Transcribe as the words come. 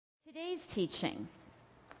Today's teaching,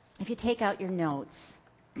 if you take out your notes,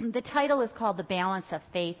 the title is called The Balance of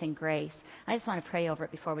Faith and Grace. I just want to pray over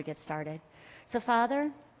it before we get started. So, Father,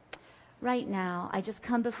 right now, I just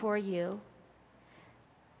come before you,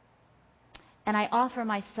 and I offer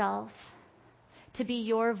myself to be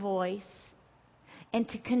your voice and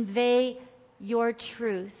to convey your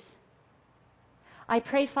truth. I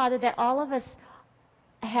pray, Father, that all of us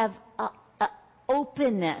have a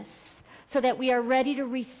openness so that we are ready to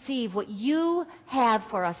receive what you have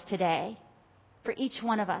for us today, for each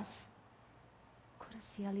one of us.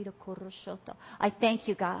 I thank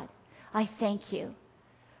you, God. I thank you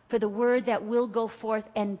for the word that will go forth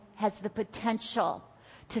and has the potential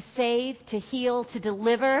to save, to heal, to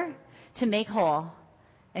deliver, to make whole.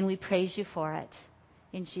 And we praise you for it.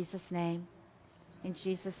 In Jesus' name. In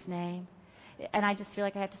Jesus' name. And I just feel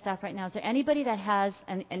like I have to stop right now. Is there anybody that has,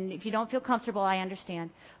 and if you don't feel comfortable, I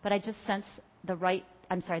understand, but I just sense the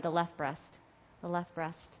left breast. The left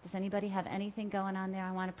breast. Does anybody have anything going on there?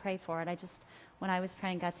 I want to pray for it. When I was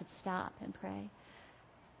praying, God said, stop and pray.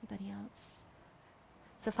 Anybody else?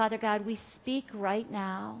 So, Father God, we speak right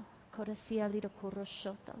now.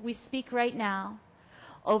 We speak right now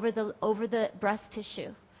over the breast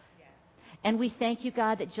tissue. And we thank you,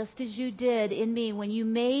 God, that just as you did in me, when you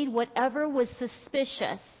made whatever was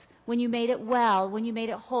suspicious, when you made it well, when you made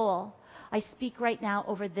it whole, I speak right now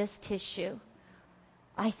over this tissue.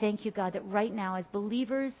 I thank you, God, that right now as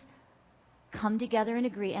believers come together and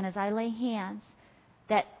agree, and as I lay hands,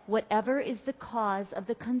 that whatever is the cause of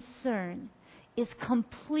the concern is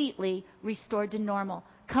completely restored to normal,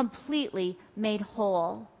 completely made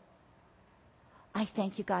whole. I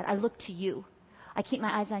thank you, God. I look to you. I keep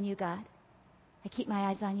my eyes on you, God. I keep my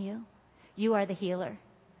eyes on you. You are the healer.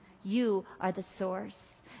 You are the source.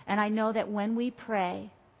 And I know that when we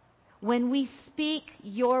pray, when we speak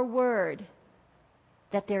your word,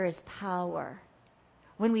 that there is power.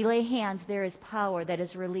 When we lay hands, there is power that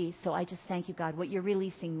is released. So I just thank you, God, what you're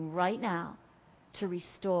releasing right now to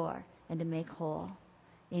restore and to make whole.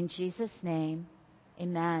 In Jesus' name,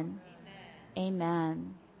 amen.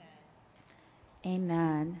 Amen.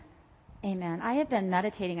 Amen. Amen. I have been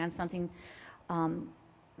meditating on something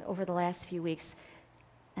over the last few weeks,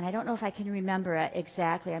 and I don't know if I can remember it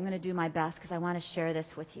exactly. I'm going to do my best because I want to share this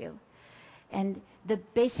with you. And the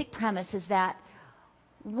basic premise is that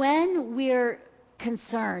when we're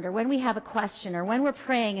concerned, or when we have a question, or when we're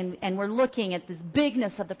praying and we're looking at this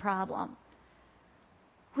bigness of the problem,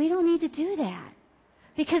 we don't need to do that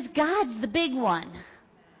because God's the big one.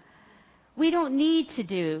 We don't need to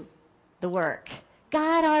do the work.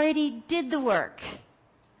 God already did the work.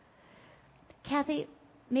 Kathy,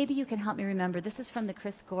 maybe you can help me remember. This is from the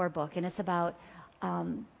Chris Gore book, and it's about,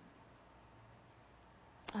 it's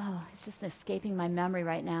just escaping my memory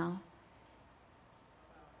right now.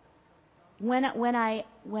 When I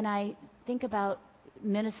think about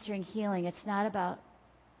ministering healing, it's not about,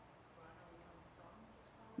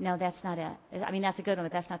 no, that's not it. I mean, that's a good one,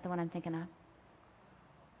 but that's not the one I'm thinking of.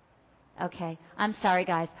 Okay. I'm sorry,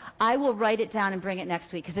 guys. I will write it down and bring it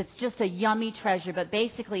next week because it's just a yummy treasure. But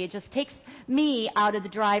basically, it just takes me out of the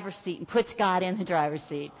driver's seat and puts God in the driver's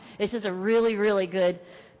seat. It's just a really, really good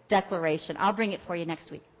declaration. I'll bring it for you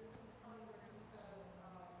next week.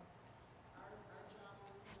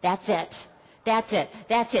 That's it. That's it.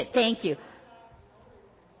 That's it. Thank you.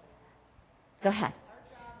 Go ahead. Our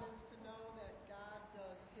job is to know that God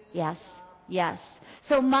does His Yes. job. Yes.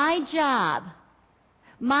 So my job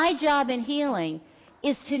in healing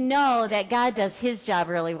is to know that God does His job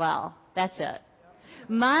really well. That's it.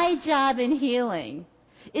 My job in healing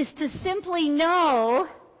is to simply know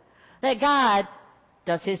that God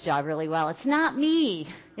does His job really well. It's not me.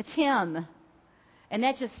 It's Him. And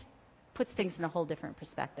that just puts things in a whole different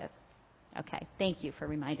perspective. Okay. Thank you for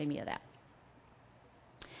reminding me of that.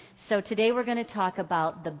 So today we're going to talk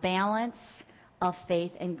about the balance of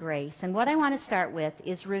faith and grace. And what I want to start with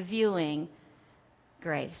is reviewing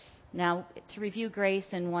grace. Now, to review grace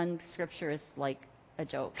in one scripture is like a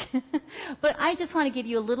joke. But I just want to give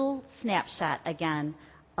you a little snapshot again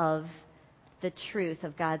of the truth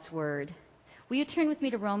of God's Word. Will you turn with me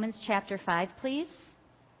to Romans chapter 5, please?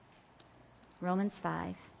 Romans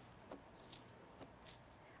 5.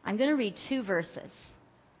 I'm going to read two verses.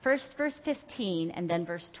 First, verse 15, and then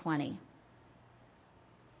verse 20.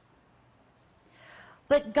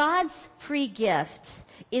 But God's free gift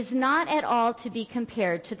is not at all to be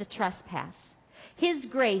compared to the trespass. His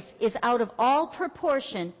grace is out of all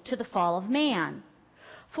proportion to the fall of man.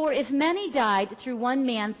 For if many died through one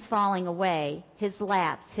man's falling away, his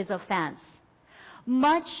lapse, his offense,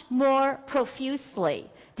 much more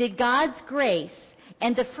profusely did God's grace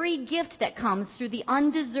and the free gift that comes through the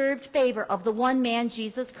undeserved favor of the one man,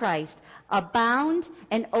 Jesus Christ, abound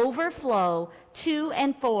and overflow to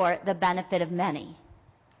and for the benefit of many.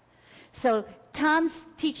 So Tom's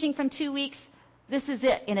teaching from 2 weeks, this is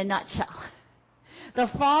it in a nutshell. The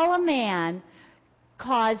fall of man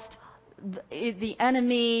caused the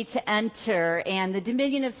enemy to enter and the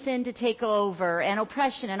dominion of sin to take over and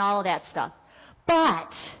oppression and all of that stuff.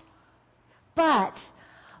 But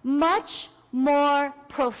much more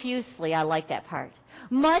profusely, I like that part,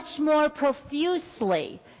 much more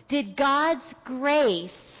profusely did God's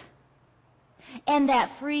grace and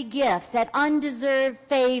that free gift, that undeserved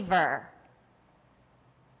favor,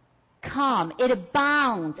 come. It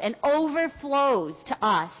abounds and overflows to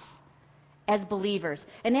us as believers.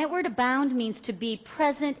 And that word abound means to be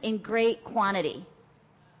present in great quantity.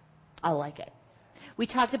 I like it. We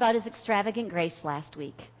talked about his extravagant grace last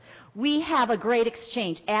week. We have a great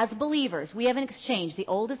exchange. As believers, we have an exchange. The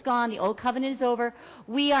old is gone. The old covenant is over.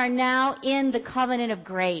 We are now in the covenant of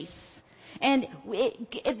grace. And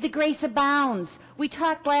the grace abounds. We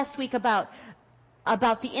talked last week about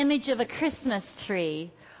the image of a Christmas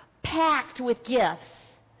tree packed with gifts.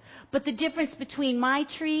 But the difference between my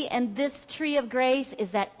tree and this tree of grace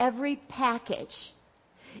is that every package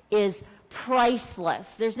is priceless.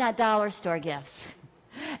 There's not dollar store gifts.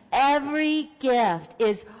 Every gift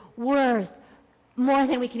is worth more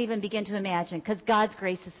than we can even begin to imagine because God's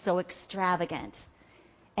grace is so extravagant.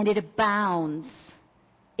 And it abounds.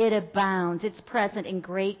 It abounds. It's present in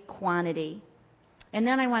great quantity. And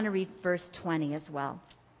then I want to read verse 20 as well.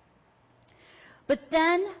 But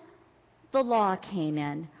then the law came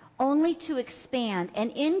in, only to expand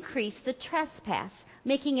and increase the trespass,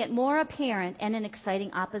 making it more apparent and an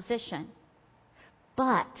exciting opposition.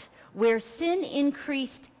 But where sin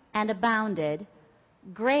increased and abounded,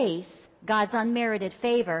 grace, God's unmerited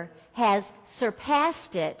favor, has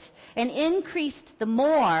surpassed it and increased the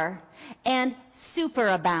more and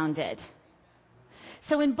superabounded.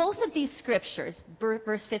 So in both of these scriptures,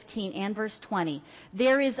 verse 15 and verse 20,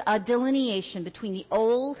 there is a delineation between the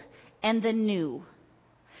old and the new.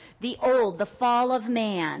 The old, the fall of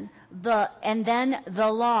man, and then the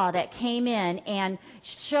law that came in and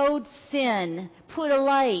showed sin, put a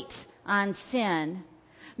light on sin,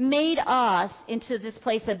 made us into this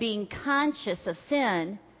place of being conscious of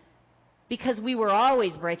sin because we were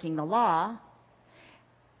always breaking the law.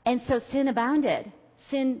 And so sin abounded.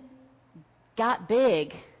 Sin got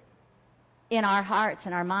big in our hearts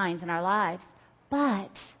and our minds and our lives.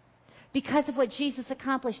 But because of what Jesus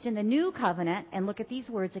accomplished in the new covenant, and look at these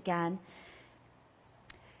words again,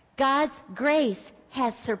 God's grace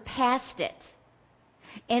has surpassed it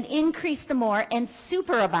and increased the more and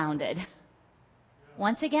superabounded.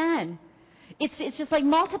 Once again, it's just like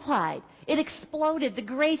multiplied. It exploded. The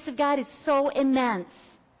grace of God is so immense.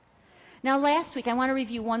 Now, last week, I want to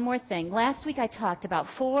review one more thing. Last week, I talked about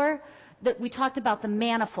we talked about the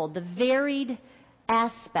manifold, the varied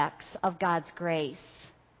aspects of God's grace.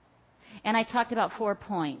 And I talked about 4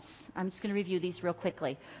 points. I'm just going to review these real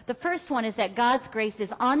quickly. The first one is that God's grace is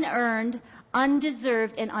unearned,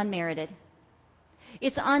 undeserved, and unmerited.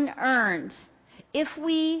 It's unearned. If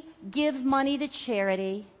we give money to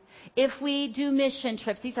charity, if we do mission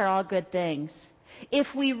trips, these are all good things. If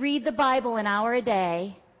we read the Bible an hour a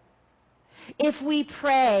day, if we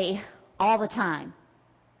pray all the time,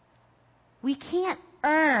 we can't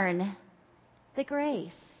earn the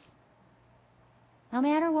grace. No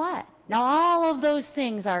matter what. Now, all of those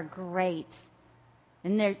things are great.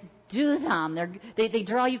 And do them. They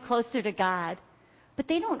draw you closer to God. But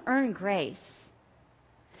they don't earn grace.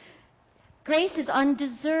 Grace is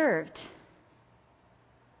undeserved.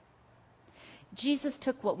 Jesus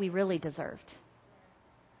took what we really deserved.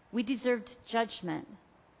 We deserved judgment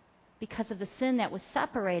because of the sin that was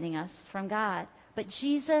separating us from God. But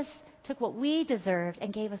Jesus took what we deserved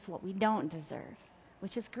and gave us what we don't deserve,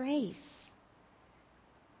 which is grace.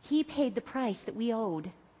 He paid the price that we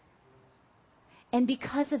owed. And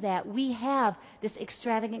because of that, we have this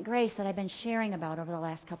extravagant grace that I've been sharing about over the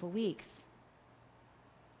last couple of weeks.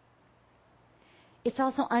 It's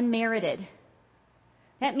also unmerited.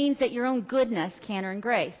 That means that your own goodness can't earn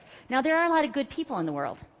grace. Now, there are a lot of good people in the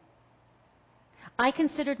world. I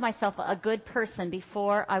considered myself a good person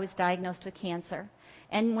before I was diagnosed with cancer.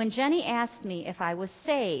 And when Jenny asked me if I was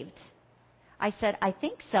saved, I said, I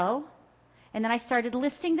think so. And then I started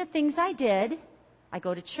listing the things I did. I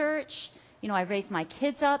go to church. I raised my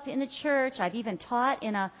kids up in the church. I've even taught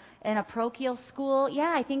in a parochial school.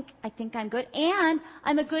 Yeah, I think I'm good. And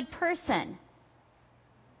I'm a good person.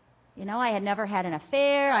 I had never had an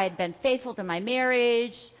affair. I had been faithful to my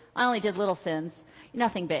marriage. I only did little sins.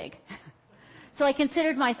 Nothing big. So I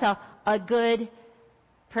considered myself a good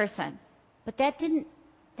person. But that didn't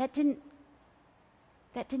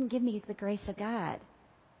give me the grace of God.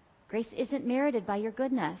 Grace isn't merited by your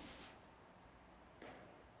goodness.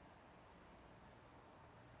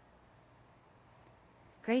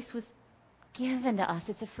 Grace was given to us.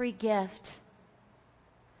 It's a free gift.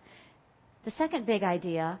 The second big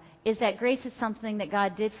idea is that grace is something that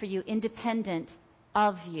God did for you independent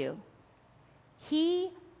of you. He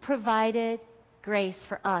provided grace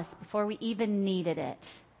for us before we even needed it.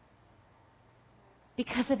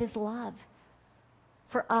 Because of His love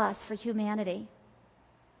for us, for humanity.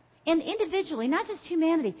 And individually, not just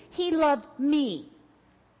humanity, He loved me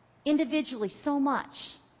individually so much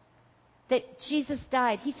that Jesus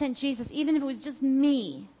died. He sent Jesus, even if it was just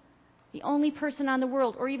me, the only person on the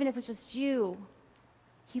world, or even if it was just you.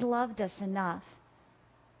 He loved us enough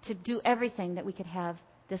to do everything that we could have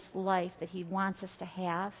this life that He wants us to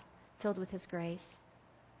have, filled with His grace.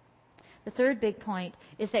 The third big point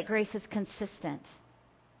is that grace is consistent.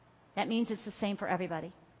 That means it's the same for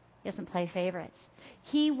everybody. He doesn't play favorites.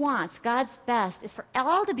 He wants, God's best is for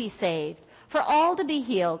all to be saved, for all to be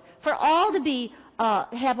healed, for all to be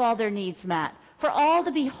have all their needs met, for all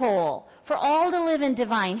to be whole, for all to live in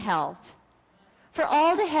divine health, for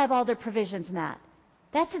all to have all their provisions met.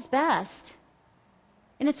 That's His best.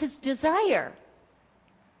 And it's His desire.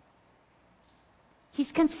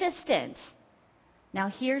 He's consistent. Now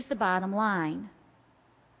here's the bottom line.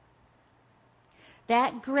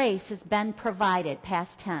 That grace has been provided,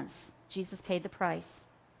 past tense. Jesus paid the price.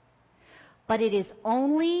 But it is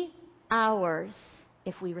only ours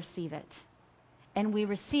if we receive it. And we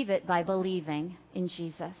receive it by believing in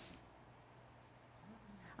Jesus.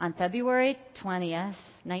 On February 20th,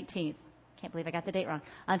 19th, can't believe I got the date wrong.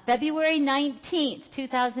 On February 19th,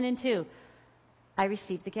 2002, I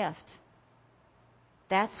received the gift.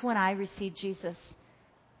 That's when I received Jesus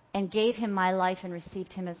and gave Him my life and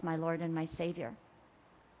received Him as my Lord and my Savior.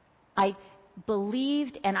 I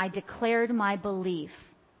believed and I declared my belief.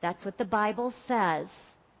 That's what the Bible says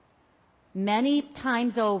many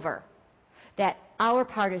times over, that our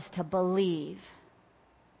part is to believe.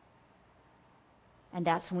 And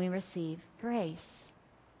that's when we receive grace.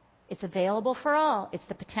 It's available for all. It's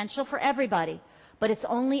the potential for everybody. But it's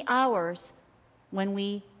only ours when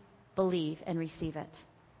we believe and receive it.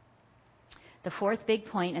 The fourth big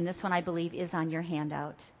point, and this one I believe is on your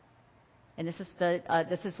handout. And this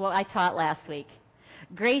is what I taught last week.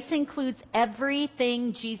 Grace includes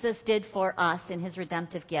everything Jesus did for us in His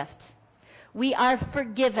redemptive gift. We are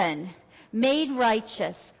forgiven, made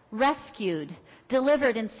righteous, rescued,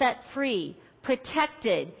 delivered and set free,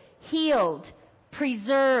 protected, healed,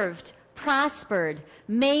 preserved, prospered,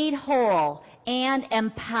 made whole, and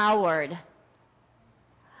empowered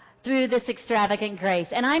through this extravagant grace.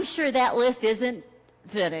 And I'm sure that list isn't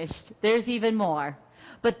finished. There's even more.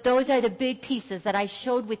 But those are the big pieces that I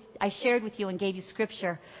shared with you and gave you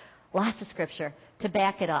scripture, lots of scripture, to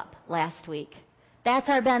back it up last week. That's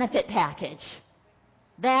our benefit package.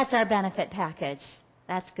 That's our benefit package.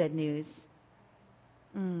 That's good news.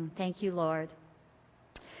 Thank you, Lord.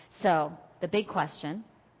 So, the big question,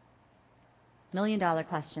 $1 million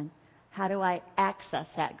question, how do I access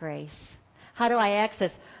that grace? How do I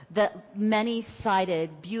access the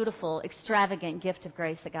many-sided, beautiful, extravagant gift of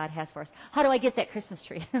grace that God has for us? How do I get that Christmas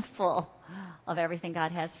tree full of everything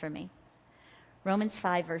God has for me? Romans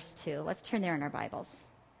 5, verse 2. Let's turn there in our Bibles.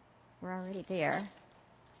 We're already there.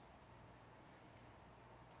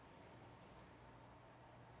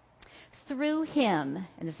 Through Him,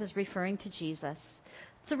 and this is referring to Jesus,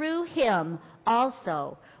 through Him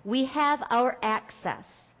also we have our access,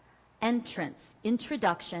 entrance,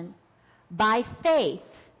 introduction, by faith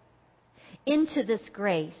into this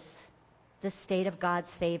grace, the state of God's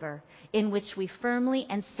favor, in which we firmly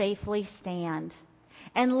and safely stand.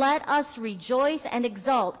 And let us rejoice and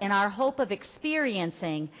exult in our hope of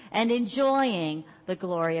experiencing and enjoying the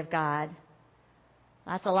glory of God.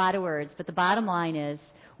 That's a lot of words, but the bottom line is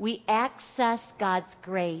we access God's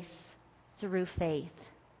grace through faith.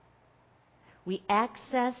 We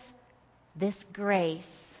access this grace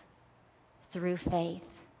through faith.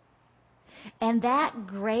 And that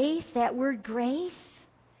grace, that word grace,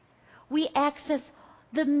 we access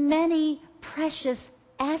the many precious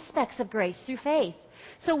aspects of grace through faith.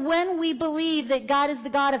 So when we believe that God is the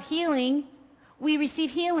God of healing, we receive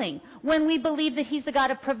healing. When we believe that He's the God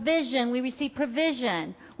of provision, we receive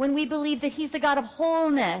provision. When we believe that He's the God of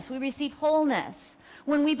wholeness, we receive wholeness.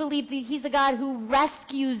 When we believe that He's the God who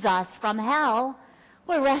rescues us from hell,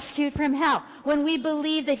 we're rescued from hell. When we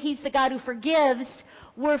believe that He's the God who forgives,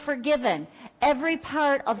 we're forgiven. Every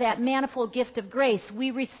part of that manifold gift of grace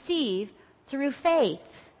we receive through faith,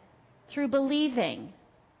 through believing.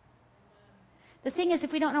 The thing is,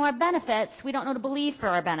 if we don't know our benefits, we don't know to believe for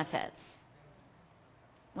our benefits.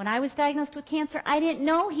 When I was diagnosed with cancer, I didn't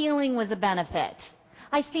know healing was a benefit.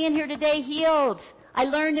 I stand here today healed. I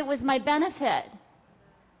learned it was my benefit.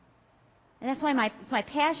 And that's why it's my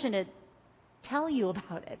passion to tell you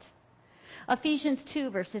about it. Ephesians 2,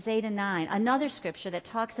 verses 8 and 9, another scripture that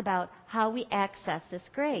talks about how we access this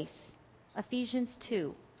grace. Ephesians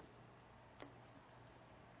 2,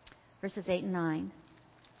 verses 8 and 9.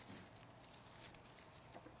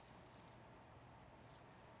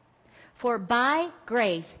 For by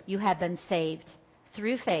grace you have been saved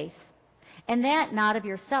through faith, and that not of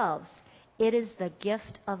yourselves. It is the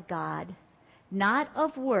gift of God, not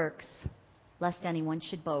of works, lest anyone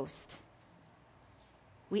should boast.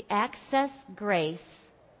 We access grace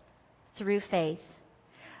through faith.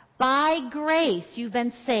 By grace you've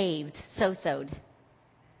been saved, sozoed.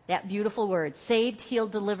 That beautiful word, saved,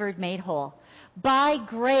 healed, delivered, made whole. By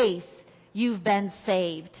grace you've been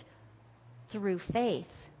saved through faith.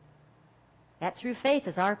 That through faith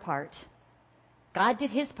is our part. God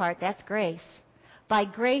did his part, that's grace. By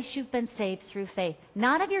grace you've been saved through faith.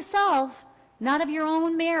 Not of yourself, not of your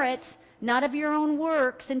own merit, not of your own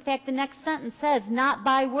works. In fact, the next sentence says, not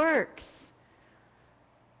by works.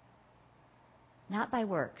 Not by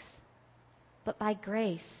works, but by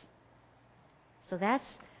grace. So that's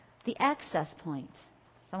the access point.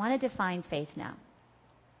 So I want to define faith now.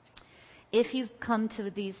 If you've come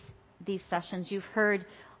to these sessions, you've heard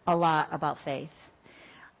a lot about faith.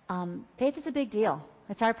 Faith is a big deal.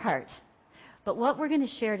 It's our part. But what we're going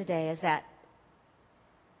to share today is that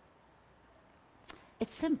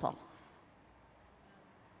it's simple.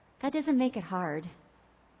 God doesn't make it hard.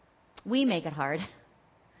 We make it hard,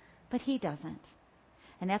 but he doesn't.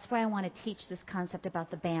 And that's why I want to teach this concept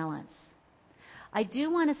about the balance. I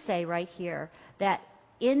do want to say right here that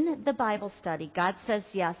in the Bible study, God says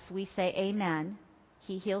yes, we say amen.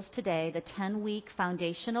 He Heals Today, the 10-week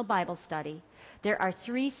foundational Bible study. There are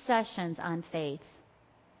 3 sessions on faith.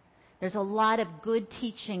 There's a lot of good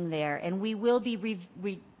teaching there, and we will be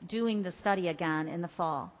redoing the study again in the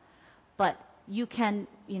fall. But you can,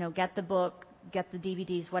 get the book, get the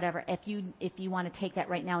DVDs, whatever. If you want to take that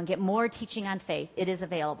right now and get more teaching on faith, it is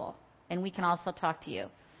available. And we can also talk to you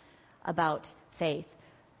about faith.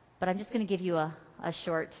 But I'm just going to give you a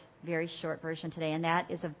short, very short version today, and that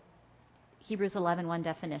is a Hebrews 11:1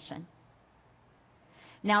 definition.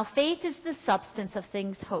 Now, faith is the substance of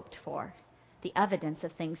things hoped for, the evidence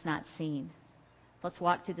of things not seen. Let's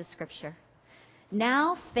walk through the scripture.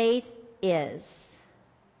 Now, faith is,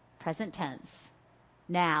 present tense,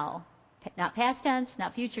 now, not past tense,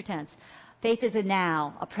 not future tense. Faith is a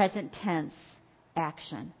now, a present tense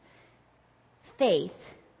action. Faith,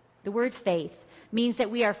 the word faith, means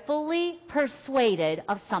that we are fully persuaded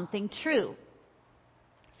of something true.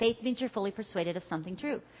 Faith means you're fully persuaded of something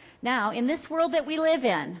true. Now, in this world that we live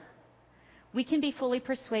in, we can be fully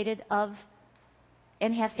persuaded of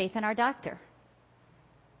and have faith in our doctor.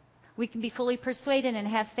 We can be fully persuaded and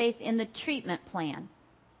have faith in the treatment plan.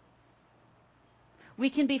 We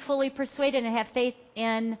can be fully persuaded and have faith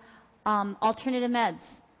in alternative meds.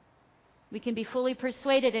 We can be fully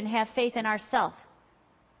persuaded and have faith in ourselves.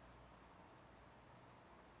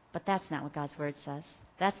 But that's not what God's Word says.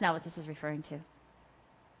 That's not what this is referring to.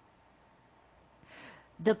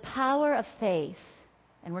 The power of faith,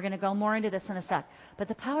 and we're going to go more into this in a sec, but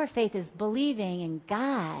the power of faith is believing in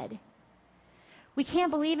God. We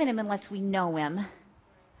can't believe in Him unless we know Him.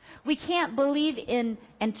 We can't believe in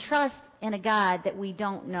and trust in a God that we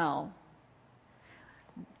don't know.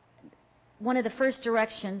 One of the first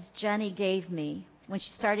directions Jenny gave me when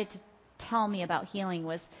she started to tell me about healing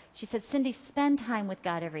was, she said, Cindy, spend time with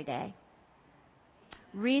God every day.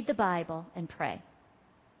 Read the Bible and pray.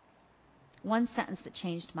 One sentence that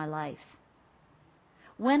changed my life.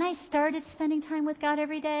 When I started spending time with God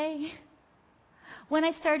every day, when I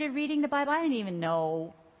started reading the Bible, I didn't even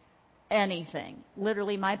know anything.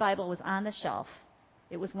 Literally, my Bible was on the shelf.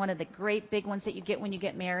 It was one of the great big ones that you get when you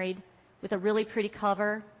get married with a really pretty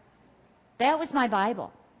cover. That was my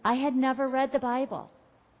Bible. I had never read the Bible.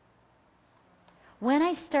 When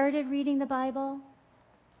I started reading the Bible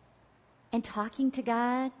and talking to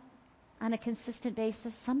God on a consistent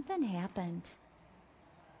basis, something happened.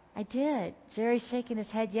 I did. Jerry's shaking his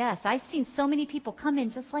head, yes. I've seen so many people come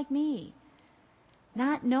in just like me,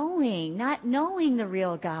 not knowing the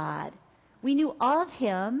real God. We knew of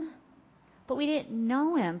Him, but we didn't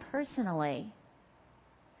know Him personally.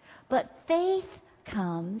 But faith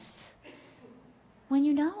comes when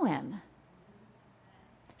you know Him.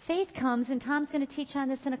 Faith comes, and Tom's going to teach on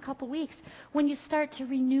this in a couple weeks, when you start to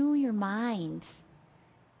renew your mind.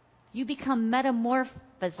 You become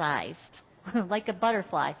metamorphosized, like a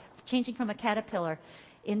butterfly, changing from a caterpillar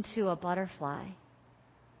into a butterfly.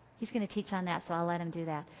 He's going to teach on that, so I'll let him do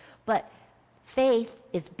that. But faith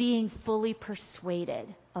is being fully persuaded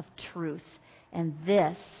of truth, and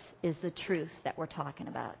this is the truth that we're talking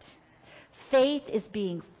about. Faith is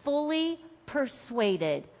being fully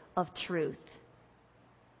persuaded of truth.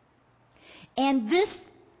 And this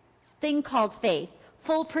thing called faith,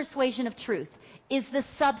 full persuasion of truth, is the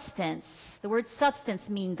substance. The word substance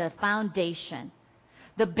means the foundation,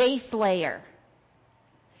 the base layer.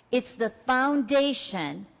 It's the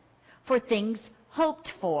foundation for things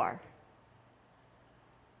hoped for.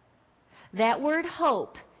 That word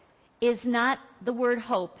hope is not the word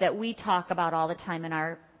hope that we talk about all the time in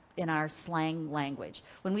our slang language.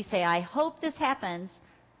 When we say, I hope this happens,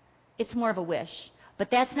 it's more of a wish. But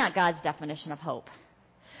that's not God's definition of hope.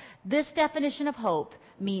 This definition of hope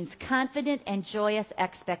means confident and joyous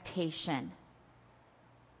expectation.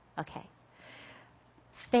 Okay.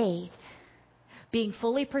 Faith, being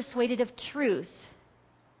fully persuaded of truth,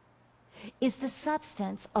 is the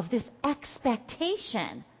substance of this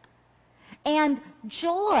expectation and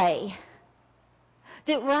joy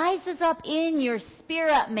that rises up in your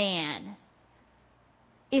spirit, man.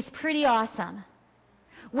 It's pretty awesome.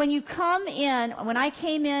 When I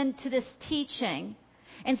came into this teaching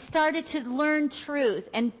and started to learn truth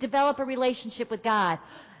and develop a relationship with God,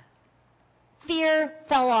 fear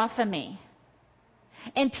fell off of me.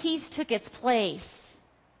 And peace took its place.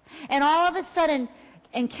 And all of a sudden,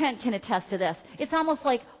 and Kent can attest to this, it's almost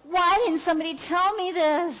like, why didn't somebody tell me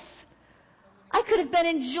this? I could have been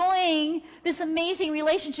enjoying this amazing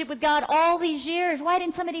relationship with God all these years. Why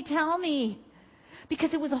didn't somebody tell me?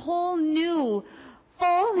 Because it was a whole new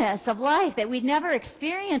fullness of life that we'd never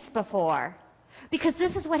experienced before. Because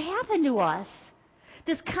this is what happened to us.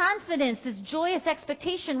 This confidence, this joyous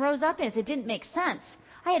expectation rose up in us. It didn't make sense.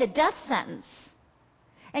 I had a death sentence.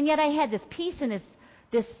 And yet I had this peace and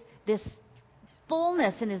this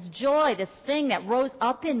fullness and this joy, this thing that rose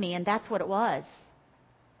up in me, and that's what it was.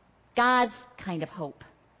 God's kind of hope.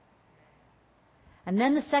 And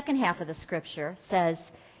then the second half of the scripture says,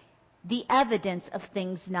 the evidence of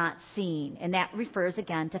things not seen. And that refers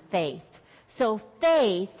again to faith. So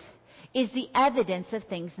faith is the evidence of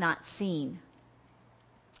things not seen.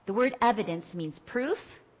 The word evidence means proof,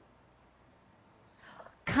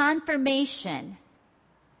 confirmation,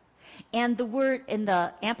 and the word in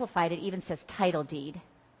the Amplified, it even says title deed.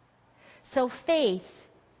 So faith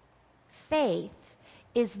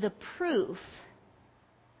is the proof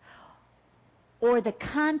or the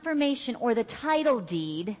confirmation or the title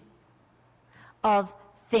deed of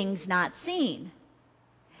things not seen.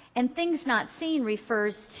 And things not seen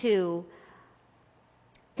refers to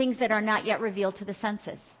things that are not yet revealed to the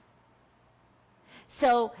senses.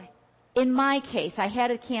 So in my case, I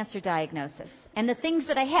had a cancer diagnosis. And the things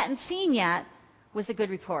that I hadn't seen yet was a good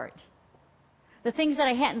report. The things that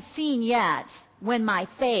I hadn't seen yet when my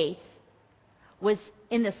faith was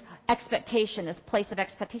in this expectation, this place of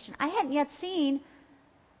expectation, I hadn't yet seen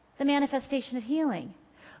the manifestation of healing.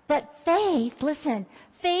 But faith, listen,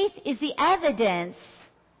 faith is the evidence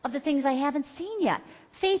of the things I haven't seen yet.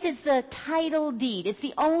 Faith is the title deed. It's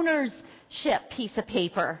the ownership piece of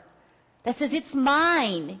paper that says it's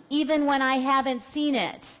mine even when I haven't seen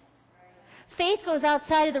it. Faith goes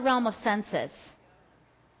outside of the realm of senses.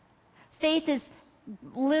 Faith is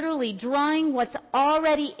literally drawing what's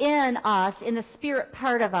already in us, in the spirit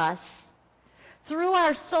part of us, through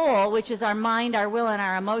our soul, which is our mind, our will, and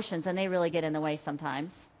our emotions, and they really get in the way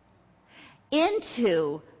sometimes,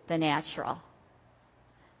 into the natural.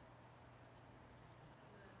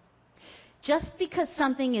 Just because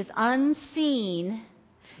something is unseen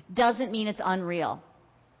doesn't mean it's unreal.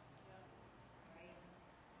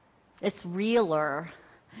 It's realer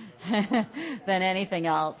than anything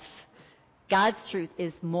else. God's truth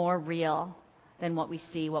is more real than what we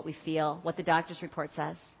see, what we feel, what the doctor's report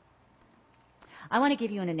says. I want to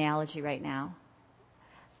give you an analogy right now.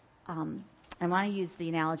 I want to use the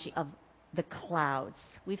analogy of the clouds.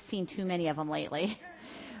 We've seen too many of them lately.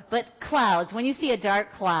 But clouds, when you see a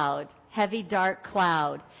dark cloud, heavy dark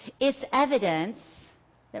cloud, it's evidence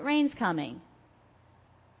that rain's coming.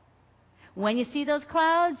 When you see those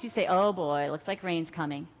clouds, you say, oh boy, looks like rain's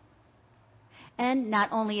coming. And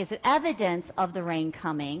not only is it evidence of the rain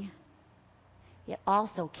coming, it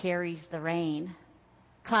also carries the rain.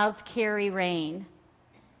 Clouds carry rain.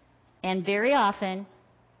 And very often,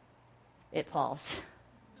 it falls.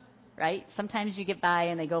 Right? Sometimes you get by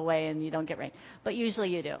and they go away and you don't get rain. But usually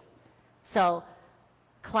you do. So,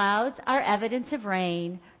 Clouds are evidence of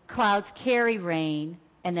rain. Clouds carry rain,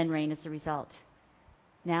 and then rain is the result.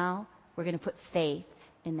 Now we're going to put faith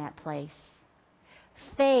in that place.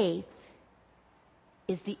 Faith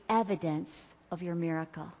is the evidence of your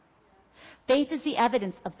miracle. Faith is the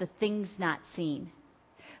evidence of the things not seen.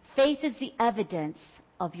 Faith is the evidence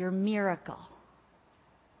of your miracle.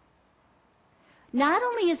 Not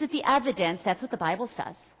only is it the evidence, that's what the Bible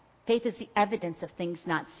says. Faith is the evidence of things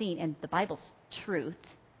not seen, and the Bible's truth.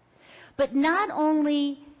 But not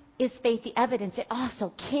only is faith the evidence, it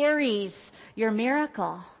also carries your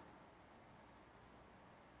miracle.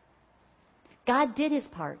 God did his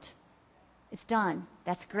part. It's done.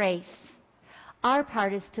 That's grace. Our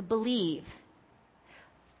part is to believe.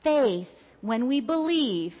 Faith, when we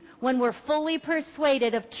believe, when we're fully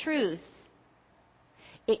persuaded of truth,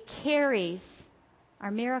 it carries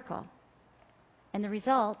our miracle. And the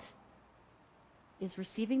result is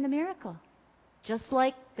receiving the miracle. Just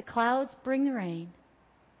like the clouds bring the rain,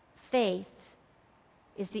 faith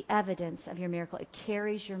is the evidence of your miracle. It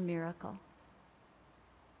carries your miracle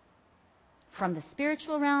from the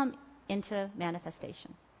spiritual realm into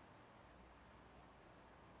manifestation.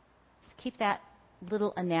 Just keep that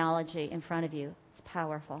little analogy in front of you. It's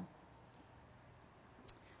powerful.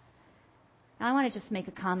 Now, I want to just make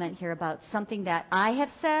a comment here about something that I have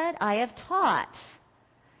said, I have taught,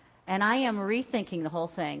 and I am rethinking the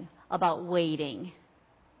whole thing about waiting.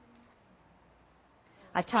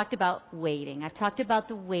 I've talked about waiting. I've talked about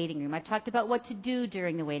the waiting room. I've talked about what to do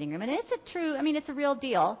during the waiting room. And it's a real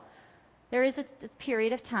deal. There is a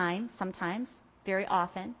period of time, sometimes, very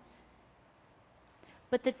often.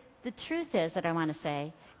 But the truth is that I want to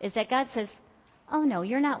say is that God says, oh no,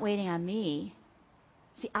 you're not waiting on me.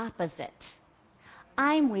 It's the opposite.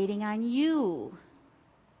 I'm waiting on you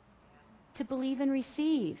to believe and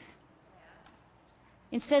receive.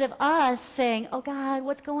 Instead of us saying, oh God,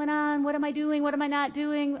 what's going on? What am I doing? What am I not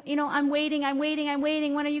doing? I'm waiting.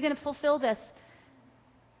 When are you going to fulfill this?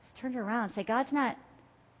 Just turn it around and say,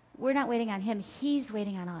 we're not waiting on him. He's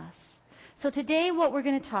waiting on us. So today what we're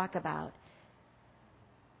going to talk about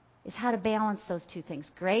is how to balance those two things.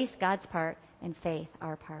 Grace, God's part, and faith,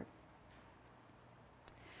 our part.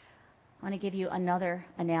 I want to give you another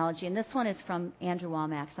analogy, and this one is from Andrew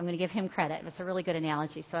Womack, so I'm going to give him credit. It's a really good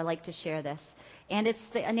analogy, so I like to share this. And it's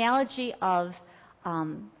the analogy of,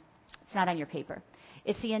 it's not on your paper,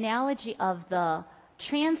 it's the analogy of the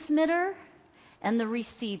transmitter and the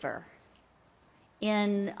receiver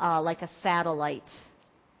in like a satellite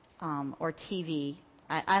or TV.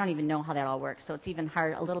 I don't even know how that all works, so it's even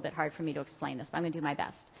a little bit hard for me to explain this, but I'm going to do my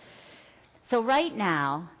best. So right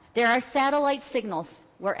now, there are satellite signals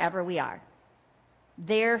wherever we are.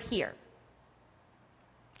 They're here.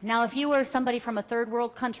 Now, if you were somebody from a third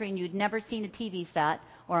world country and you'd never seen a TV set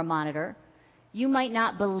or a monitor, you might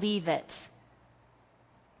not believe it.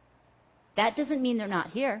 That doesn't mean they're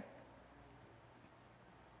not here.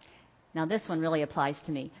 Now, this one really applies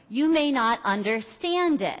to me. You may not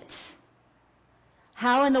understand it.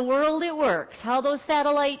 How in the world it works, how those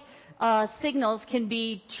satellite signals can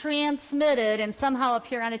be transmitted and somehow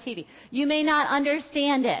appear on a TV. You may not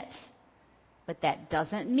understand it, but that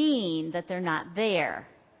doesn't mean that they're not there.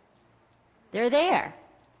 They're there.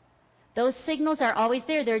 Those signals are always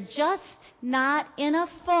there. They're just not in a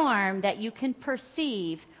form that you can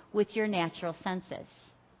perceive with your natural senses.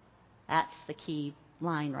 That's the key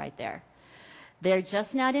line right there. They're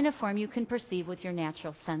just not in a form you can perceive with your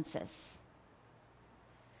natural senses.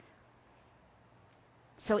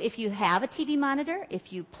 So if you have a TV monitor,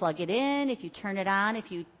 if you plug it in, if you turn it on,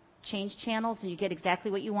 if you change channels and you get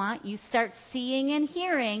exactly what you want, you start seeing and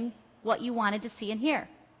hearing what you wanted to see and hear,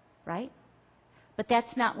 right? But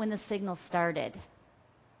that's not when the signal started.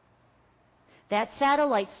 That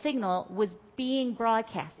satellite signal was being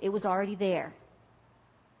broadcast. It was already there.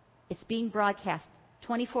 It's being broadcast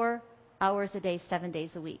 24 hours a day, 7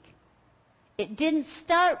 days a week. It didn't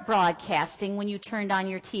start broadcasting when you turned on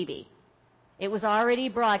your TV. It was already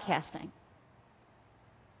broadcasting.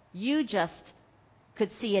 You just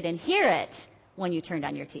could see it and hear it when you turned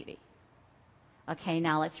on your TV. Okay,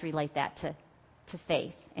 now let's relate that to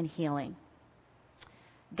faith and healing.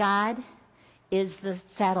 God is the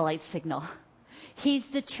satellite signal. He's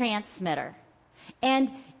the transmitter. And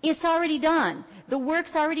it's already done. The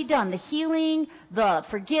work's already done. The healing, the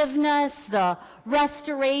forgiveness, the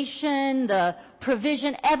restoration, the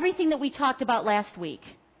provision, everything that we talked about last week.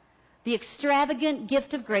 The extravagant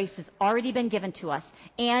gift of grace has already been given to us.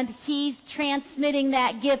 And He's transmitting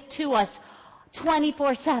that gift to us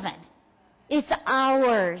 24/7. It's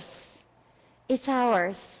ours. It's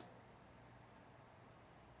ours.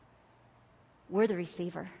 We're the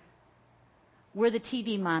receiver. We're the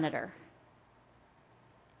TV monitor.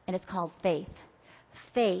 And it's called faith.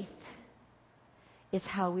 Faith is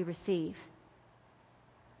how we receive.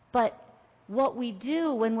 But what we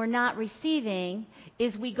do when we're not receiving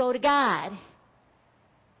is we go to God.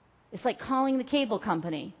 It's like calling the cable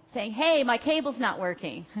company, saying, hey, my cable's not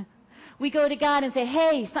working. We go to God and say,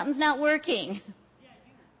 hey, something's not working.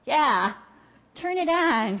 Yeah, turn it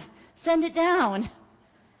on, send it down.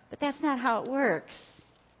 But that's not how it works.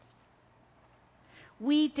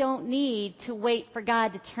 We don't need to wait for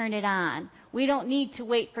God to turn it on. We don't need to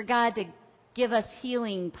wait for God to give us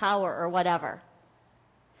healing power or whatever.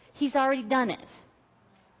 He's already done it.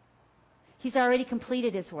 He's already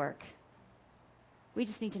completed his work. We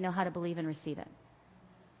just need to know how to believe and receive it.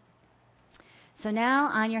 So now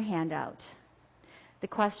on your handout, the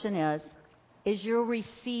question is your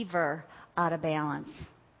receiver out of balance?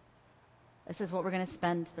 This is what we're going to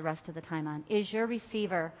spend the rest of the time on. Is your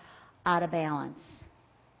receiver out of balance?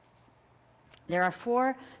 There are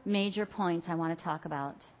 4 major points I want to talk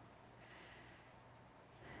about.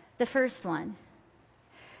 The first one,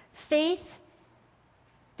 faith,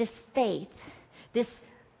 this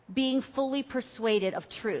being fully persuaded of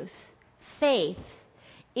truth. Faith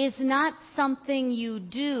is not something you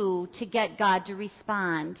do to get God to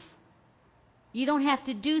respond. You don't have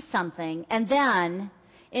to do something, and then,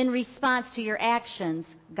 in response to your actions,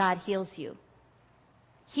 God heals you.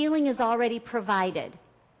 Healing is already provided.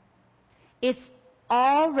 It's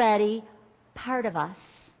already part of us.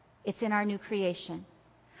 It's in our new creation.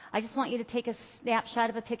 I just want you to take a snapshot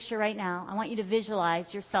of a picture right now. I want you to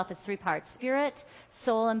visualize yourself as 3 parts: spirit,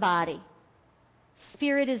 soul, and body.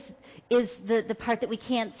 Spirit is the part that we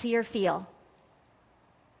can't see or feel.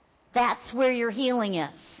 That's where your healing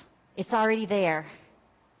is. It's already there.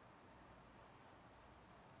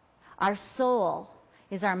 Our soul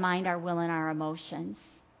is our mind, our will, and our emotions.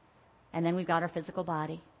 And then we've got our physical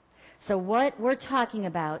body. So what we're talking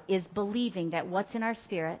about is believing that what's in our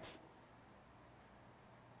spirit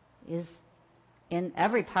is in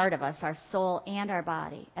every part of us, our soul and our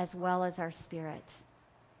body, as well as our spirit.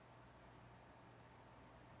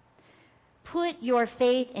 Put your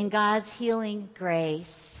faith in God's healing grace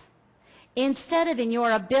instead of in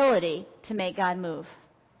your ability to make God move.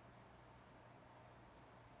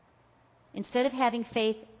 Instead of having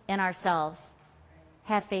faith in ourselves,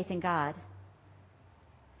 have faith in God.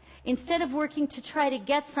 Instead of working to try to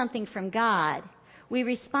get something from God, we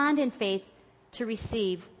respond in faith to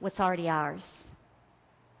receive what's already ours.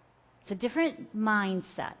 It's a different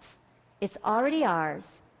mindset. It's already ours.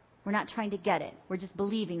 We're not trying to get it. We're just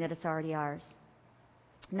believing that it's already ours.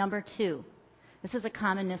 Number 2, this is a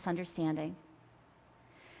common misunderstanding.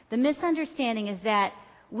 The misunderstanding is that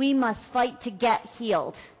we must fight to get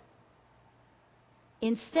healed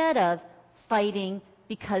instead of fighting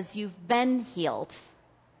because you've been healed.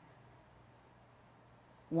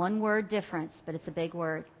 One word difference, but it's a big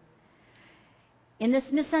word. In this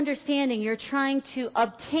misunderstanding, you're trying to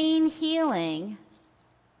obtain healing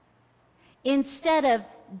instead of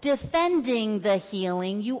defending the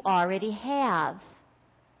healing you already have.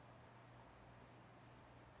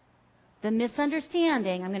 The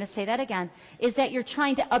misunderstanding, I'm going to say that again, is that you're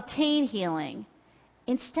trying to obtain healing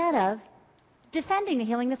instead of defending the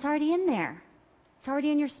healing that's already in there. It's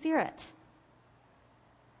already in your spirit.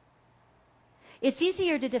 It's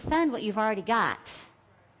easier to defend what you've already got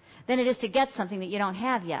than it is to get something that you don't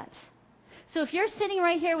have yet. So if you're sitting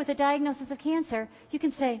right here with a diagnosis of cancer, you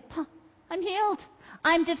can say, I'm healed.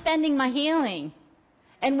 I'm defending my healing.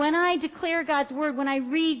 And when I declare God's word, when I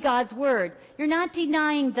read God's word, you're not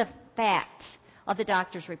denying the fact of the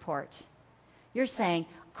doctor's report. You're saying,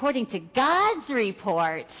 according to God's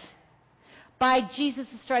report, by Jesus'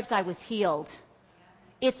 stripes I was healed.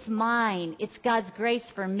 It's mine. It's God's grace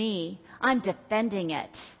for me. I'm defending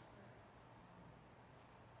it.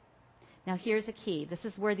 Now here's a key. This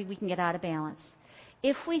is where we can get out of balance.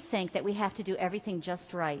 If we think that we have to do everything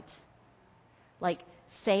just right, like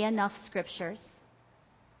say enough scriptures,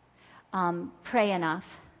 pray enough,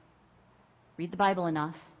 read the Bible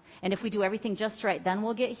enough, and if we do everything just right, then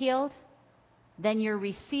we'll get healed, then your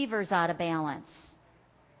receiver's out of balance.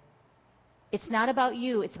 It's not about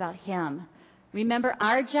you, it's about Him. Remember,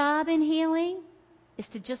 our job in healing is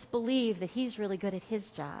to just believe that He's really good at His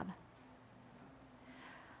job.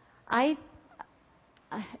 I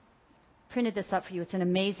printed this up for you. It's an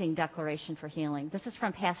amazing declaration for healing. This is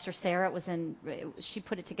from Pastor Sarah. She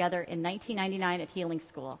put it together in 1999 at Healing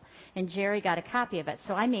School. And Jerry got a copy of it,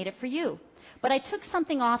 so I made it for you. But I took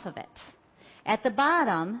something off of it. At the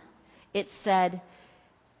bottom, it said,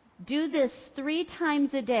 do this 3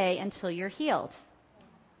 times a day until you're healed.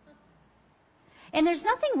 And there's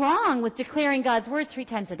nothing wrong with declaring God's word 3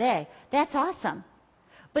 times a day. That's awesome.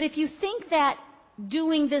 But if you think that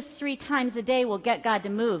doing this 3 times a day will get God to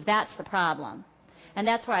move, that's the problem. And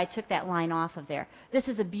that's why I took that line off of there. This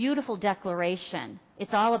is a beautiful declaration.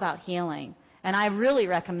 It's all about healing. And I really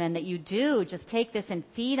recommend that you do just take this and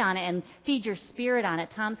feed on it and feed your spirit on it.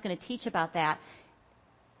 Tom's going to teach about that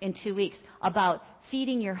in 2 weeks, about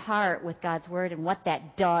feeding your heart with God's word and what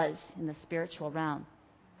that does in the spiritual realm.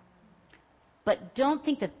 But don't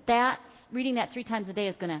think that reading that 3 times a day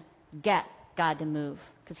is going to get God to move,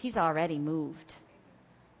 because he's already moved.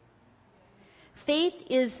 Faith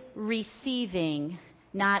is receiving,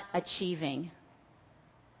 not achieving.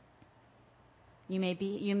 You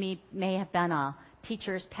may have been a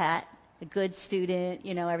teacher's pet, a good student,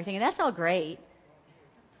 everything, and that's all great.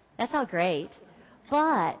 That's all great.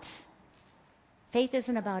 But faith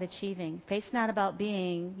isn't about achieving. Faith's not about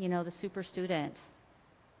being, the super student.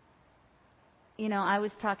 I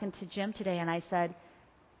was talking to Jim today, and I said,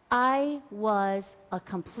 I was a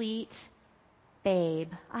complete babe.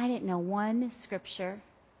 I didn't know one scripture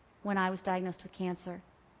when I was diagnosed with cancer.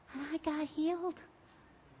 And I got healed.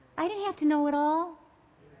 I didn't have to know it all.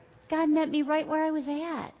 God met me right where I was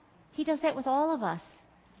at. He does that with all of us.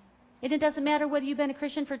 And it doesn't matter whether you've been a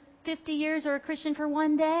Christian for 50 years or a Christian for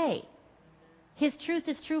 1 day. His truth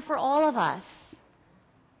is true for all of us.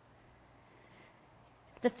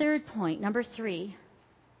 The third point, number 3.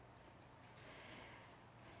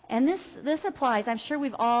 And this applies, I'm sure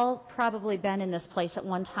we've all probably been in this place at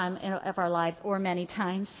one time of our lives, or many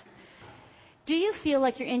times. Do you feel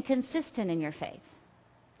like you're inconsistent in your faith?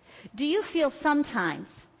 Do you feel sometimes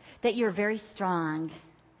that you're very strong,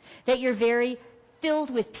 that you're very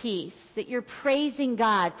filled with peace, that you're praising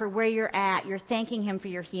God for where you're at, you're thanking him for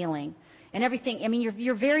your healing and everything? I mean,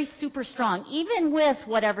 you're very super strong, even with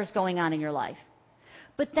whatever's going on in your life.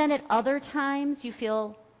 But then at other times, you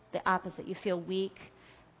feel the opposite. You feel weak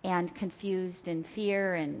and confused and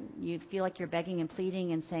fear, and you feel like you're begging and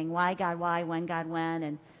pleading and saying, why, God, why, when, God, when?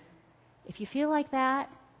 And if you feel like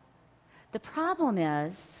that, the problem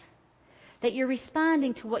is that you're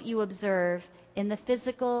responding to what you observe in the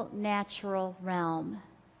physical, natural realm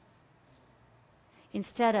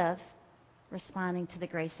instead of responding to the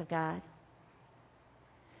grace of God.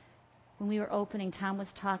 When we were opening, Tom was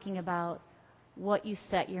talking about what you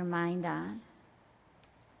set your mind on.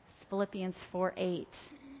 It's Philippians 4:8.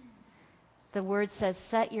 The word says,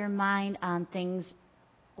 set your mind on things.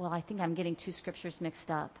 Well, I think I'm getting 2 scriptures mixed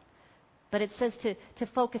up. But it says to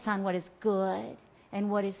focus on what is good and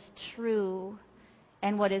what is true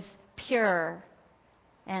and what is pure.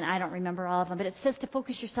 And I don't remember all of them, but it says to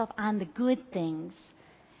focus yourself on the good things.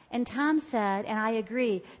 And Tom said, and I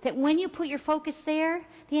agree, that when you put your focus there,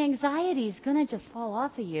 the anxiety is going to just fall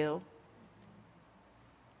off of you.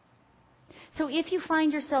 So if you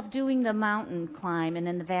find yourself doing the mountain climb and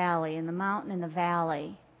then the valley and the mountain and the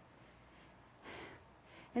valley,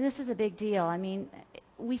 and this is a big deal. I mean,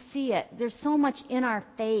 we see it. There's so much in our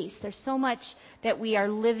face. There's so much that we are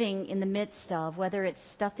living in the midst of, whether it's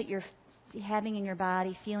stuff that you're having in your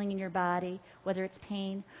body, feeling in your body, whether it's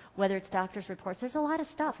pain, whether it's doctor's reports. There's a lot of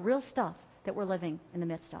stuff, real stuff, that we're living in the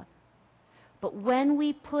midst of. But when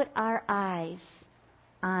we put our eyes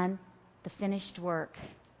on the finished work,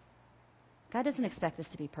 God doesn't expect us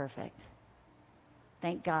to be perfect.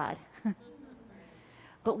 Thank God.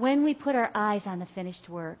 But when we put our eyes on the finished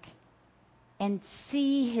work and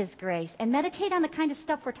see his grace and meditate on the kind of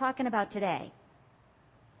stuff we're talking about today,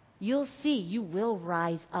 you'll see you will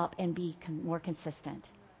rise up and be more consistent.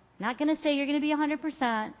 Not going to say you're going to be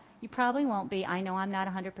 100%. You probably won't be. I know I'm not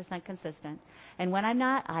 100% consistent. And when I'm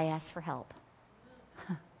not, I ask for help.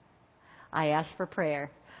 I ask for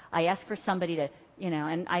prayer. I ask for somebody to,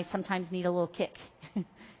 and I sometimes need a little kick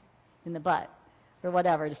in the butt or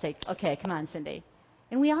whatever to say, okay, come on, Cindy.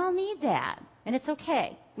 And we all need that. And it's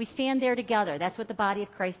okay. We stand there together. That's what the body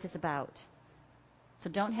of Christ is about. So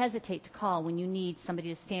don't hesitate to call when you need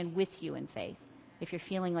somebody to stand with you in faith if you're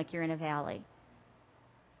feeling like you're in a valley.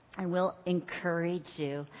 And we'll encourage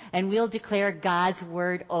you. And we'll declare God's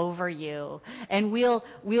word over you. And we'll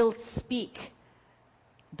speak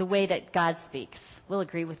the way that God speaks. We'll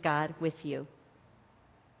agree with God with you.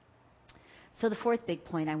 So the 4th big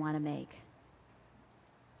point I want to make.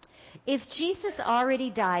 If Jesus already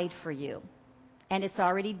died for you, and it's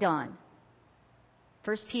already done,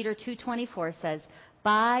 1 Peter 2:24 says,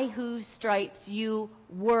 by whose stripes you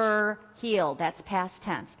were healed. That's past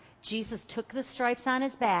tense. Jesus took the stripes on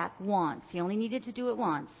his back once. He only needed to do it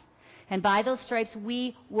once. And by those stripes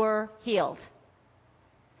we were healed.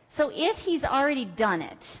 So if he's already done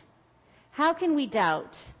it, how can we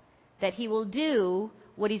doubt that he will do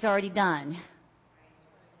what he's already done?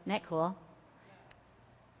 that cool?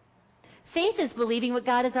 Faith is believing what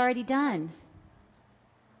God has already done.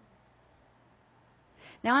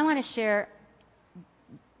 Now I want to share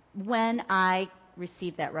when I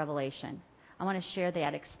received that revelation. I want to share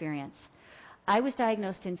that experience. I was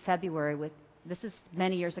diagnosed in February with, this is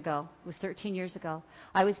many years ago, it was 13 years ago.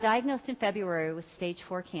 I was diagnosed in February with stage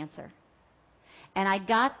 4 cancer. And I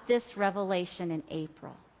got this revelation in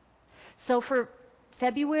April. So for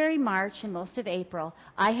February, March, and most of April,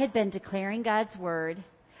 I had been declaring God's word.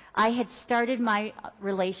 I had started my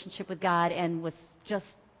relationship with God and was just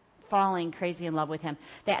falling crazy in love with Him.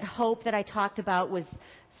 That hope that I talked about was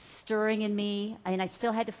stirring in me, and I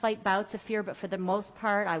still had to fight bouts of fear, but for the most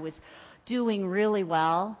part, I was doing really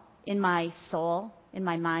well in my soul, in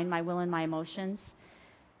my mind, my will, and my emotions.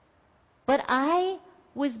 But I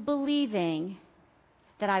was believing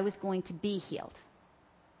that I was going to be healed.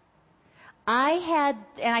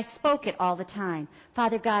 And I spoke it all the time.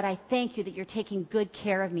 Father God, I thank you that you're taking good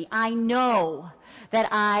care of me. I know that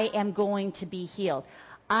I am going to be healed.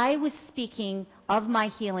 I was speaking of my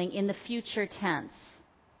healing in the future tense.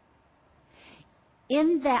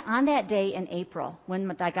 On that day in April,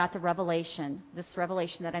 when I got the revelation, this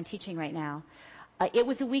revelation that I'm teaching right now, it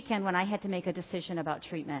was a weekend when I had to make a decision about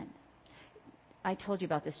treatment. I told you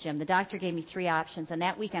about this, Jim. The doctor gave me 3 options, and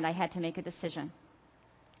that weekend I had to make a decision.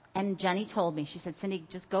 And Jenny told me, she said, Cindy,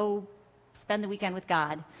 just go spend the weekend with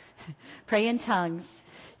God. Pray in tongues.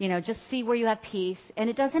 Just see where you have peace. And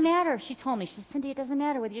it doesn't matter. She told me, she said, Cindy, it doesn't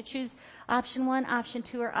matter whether you choose option 1, option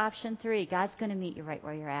 2, or option 3. God's going to meet you right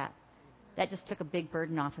where you're at. That just took a big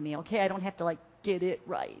burden off of me. Okay, I don't have to get it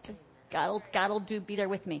right. God'll be there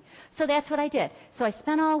with me. So that's what I did. So I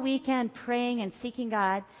spent all weekend praying and seeking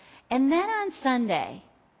God. And then on Sunday,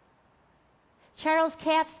 Charles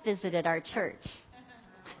Capps visited our church.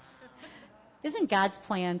 Isn't God's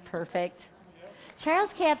plan perfect?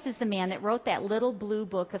 Charles Capps is the man that wrote that little blue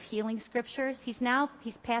book of healing scriptures. He's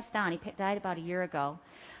passed on. He died about a year ago,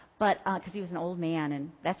 but because he was an old man,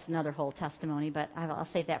 and that's another whole testimony. But I'll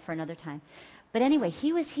save that for another time. But anyway,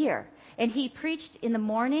 he was here, and he preached in the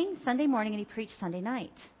morning, Sunday morning, and he preached Sunday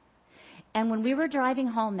night. And when we were driving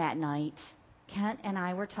home that night, Kent and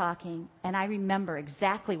I were talking, and I remember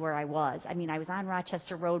exactly where I was. I mean, I was on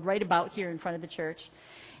Rochester Road, right about here in front of the church.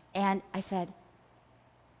 And I said,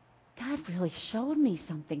 God really showed me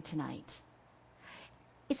something tonight.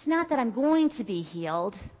 It's not that I'm going to be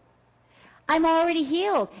healed. I'm already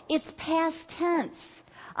healed. It's past tense.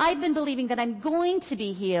 I've been believing that I'm going to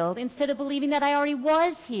be healed instead of believing that I already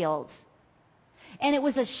was healed. And it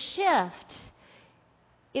was a shift.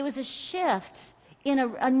 It was a shift in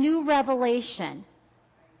a new revelation.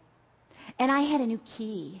 And I had a new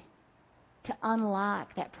key to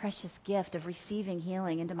unlock that precious gift of receiving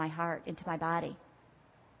healing into my heart, into my body.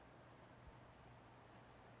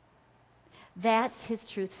 That's His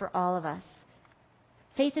truth for all of us.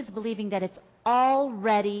 Faith is believing that it's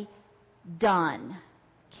already done.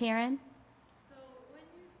 Karen? So when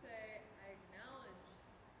you say, I acknowledge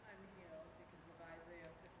I'm healed because of Isaiah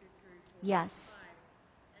 53:4 Yes.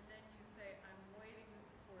 and then you say, I'm waiting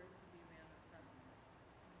for it to be manifested.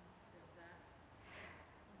 Is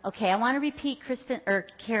that? Okay, I want to repeat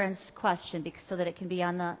Karen's question so that it can be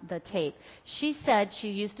on the tape. She said she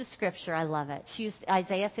used a scripture. I love it. She used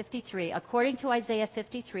Isaiah 53. According to Isaiah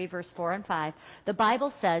 53, verse 4 and 5, the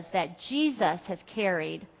Bible says that Jesus has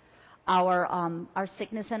carried our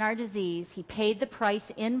sickness and our disease. He paid the price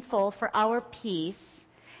in full for our peace,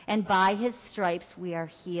 and by His stripes we are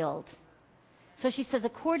healed. So she says,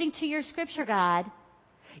 according to your scripture, God,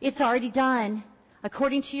 it's already done.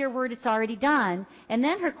 According to your word, it's already done. And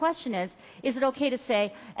then her question is it okay to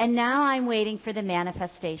say, and now I'm waiting for the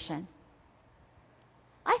manifestation?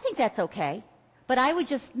 I think that's okay. But I would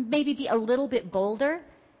just maybe be a little bit bolder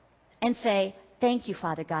and say, thank you,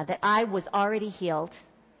 Father God, that I was already healed.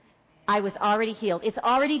 I was already healed. It's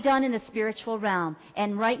already done in the spiritual realm.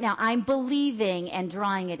 And right now, I'm believing and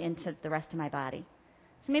drawing it into the rest of my body.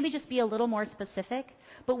 So maybe just be a little more specific.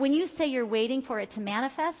 But when you say you're waiting for it to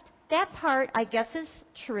manifest, that part, I guess, is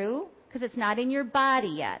true because it's not in your body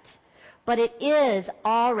yet. But it is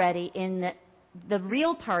already in the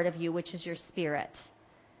real part of you, which is your spirit.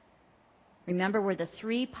 Remember, we're the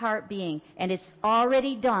 3-part being, and it's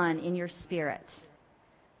already done in your spirit.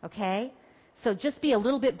 Okay? So just be a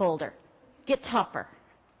little bit bolder. Get tougher.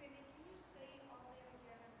 Cindy, can you say all that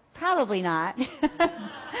again? Probably not.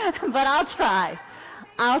 But I'll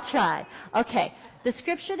try. Okay. The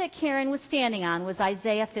scripture that Karen was standing on was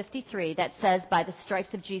Isaiah 53 that says, by the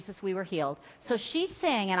stripes of Jesus we were healed. So she's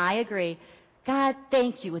saying, and I agree, God,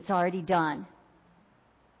 thank you, it's already done.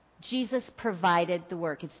 Jesus provided the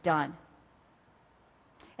work, it's done.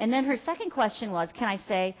 And then her second question was, can I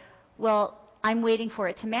say, well, I'm waiting for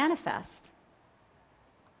it to manifest?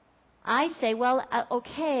 I say, well,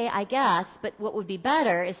 okay, I guess, but what would be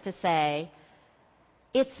better is to say,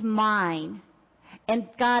 it's mine. And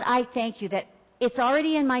God, I thank you that it's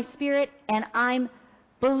already in my spirit, and I'm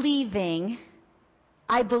believing.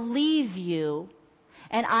 I believe you,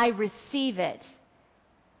 and I receive it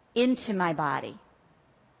into my body.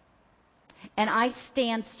 And I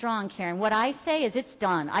stand strong, Karen. What I say is it's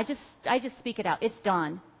done. I just speak it out. It's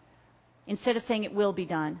done. Instead of saying it will be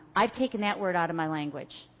done. I've taken that word out of my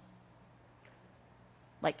language.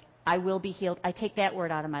 Like, I will be healed. I take that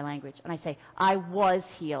word out of my language. And I say, I was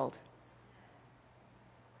healed.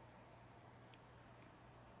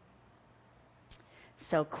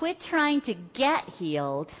 So quit trying to get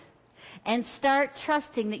healed and start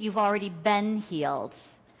trusting that you've already been healed.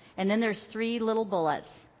 And then there's 3 little bullets.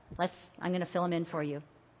 I'm going to fill them in for you.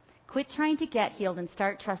 Quit trying to get healed and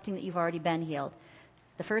start trusting that you've already been healed.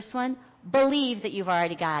 The first one, believe that you've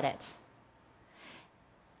already got it.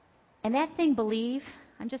 And that thing, believe,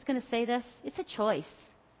 I'm just going to say this, it's a choice.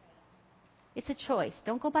 It's a choice.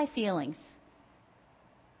 Don't go by feelings.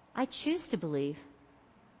 I choose to believe.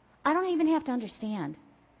 I don't even have to understand.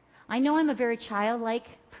 I know I'm a very childlike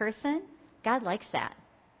person. God likes that.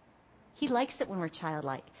 He likes it when we're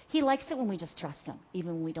childlike. He likes it when we just trust Him,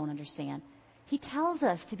 even when we don't understand. He tells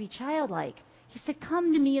us to be childlike. He said,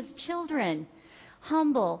 come to me as children,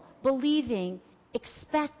 humble, believing,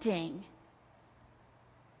 expecting.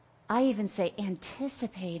 I even say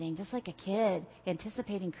anticipating, just like a kid,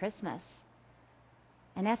 anticipating Christmas.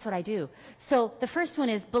 And that's what I do. So the first one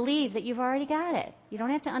is believe that you've already got it. You don't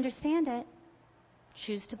have to understand it.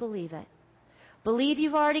 Choose to believe it. Believe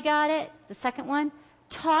you've already got it. The second one,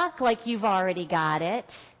 talk like you've already got it.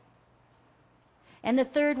 And the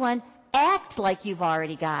third one, act like you've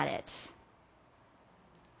already got it.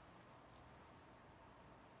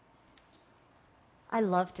 I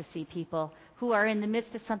love to see people who are in the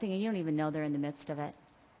midst of something and you don't even know they're in the midst of it.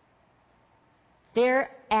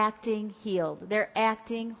 They're acting healed. They're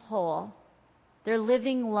acting whole. They're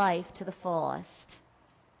living life to the fullest.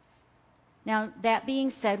 Now, that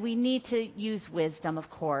being said, we need to use wisdom, of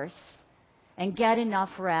course, and get enough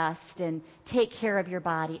rest and take care of your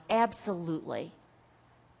body. Absolutely.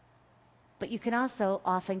 But you can also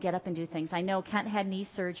often get up and do things. I know Kent had knee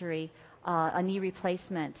surgery, a knee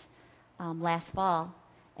replacement last fall,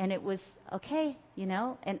 and it was okay,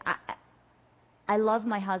 and I love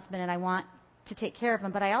my husband and I want to take care of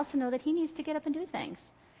him, but I also know that he needs to get up and do things,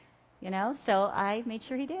 so I made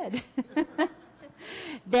sure he did.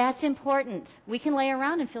 That's important. We can lay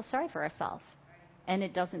around and feel sorry for ourselves, and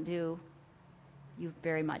it doesn't do you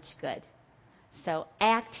very much good. So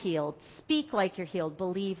act healed, speak like you're healed,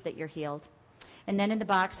 believe that you're healed. And then in the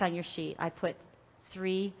box on your sheet, I put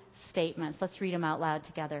 3 statements. Let's read them out loud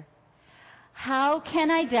together. How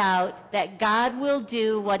can I doubt that God will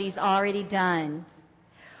do what He's already done?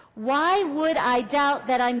 Why would I doubt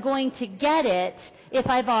that I'm going to get it if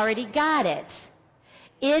I've already got it?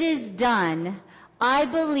 It is done. I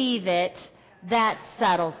believe it. That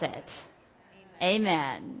settles it.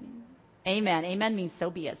 Amen. Amen. Amen means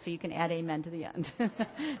so be it. So you can add amen to the end.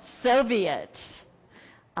 So be it.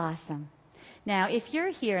 Awesome. Now, if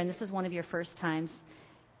you're here and this is one of your first times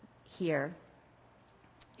here,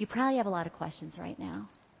 you probably have a lot of questions right now.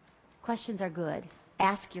 Questions are good.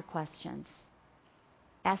 Ask your questions.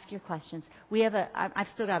 Ask your questions. I've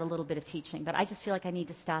still got a little bit of teaching, but I just feel like I need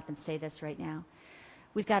to stop and say this right now.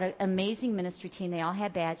 We've got an amazing ministry team. They all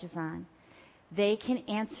have badges on. They can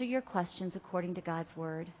answer your questions according to God's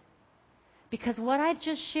Word. Because what I've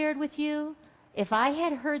just shared with you, if I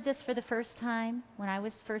had heard this for the first time when I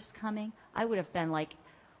was first coming, I would have been like,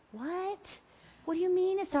 what? What do you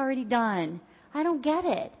mean it's already done? I don't get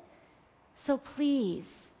it. So please,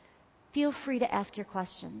 feel free to ask your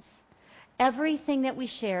questions. Everything that we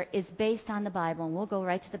share is based on the Bible, and we'll go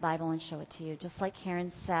right to the Bible and show it to you. Just like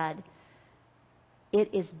Karen said,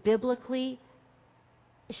 it is biblically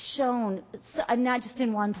shown, not just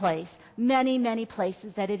in one place, many, many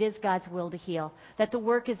places, that it is God's will to heal, that the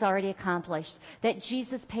work is already accomplished, that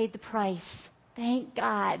Jesus paid the price, thank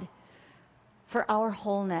God, for our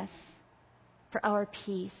wholeness, for our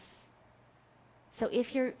peace. So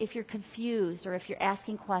if you're confused or if you're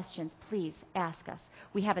asking questions, please ask us.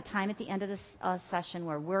 We have a time at the end of this session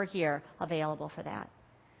where we're here available for that.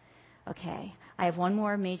 Okay, I have one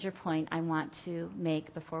more major point I want to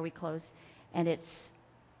make before we close, and it's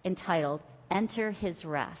entitled, Enter His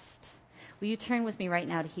Rest. Will you turn with me right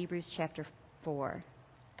now to Hebrews chapter 4?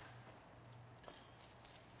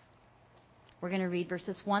 We're going to read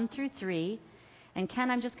verses 1 through 3, And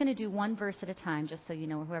Ken, I'm just going to do one verse at a time, just so you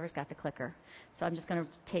know, whoever's got the clicker. So I'm just going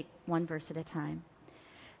to take one verse at a time.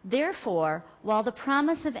 Therefore, while the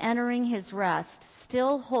promise of entering his rest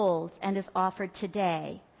still holds and is offered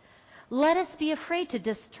today, let us be afraid to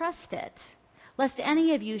distrust it, lest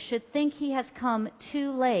any of you should think he has come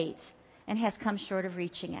too late and has come short of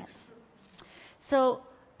reaching it. So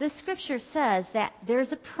this scripture says that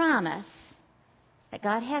there's a promise that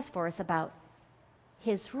God has for us about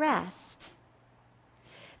his rest.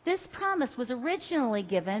 This promise was originally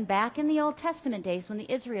given back in the Old Testament days when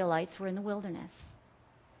the Israelites were in the wilderness.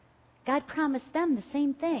 God promised them the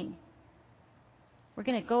same thing. We're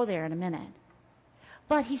going to go there in a minute.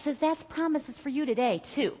 But he says that's promises for you today,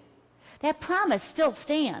 too. That promise still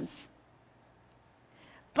stands.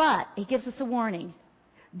 But he gives us a warning.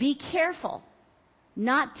 Be careful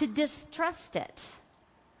not to distrust it,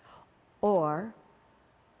 or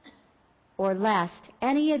lest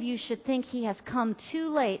any of you should think he has come too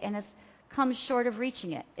late and has come short of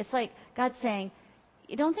reaching it. It's like God saying,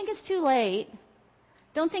 you don't think it's too late.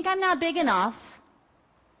 Don't think I'm not big enough.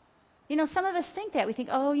 You know, some of us think that. We think,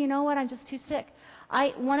 oh, you know what, I'm just too sick.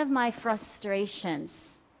 One of my frustrations,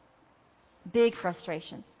 big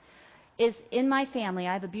frustrations, is in my family.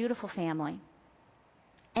 I have a beautiful family.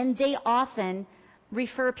 And they often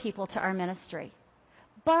refer people to our ministry.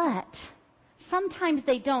 But sometimes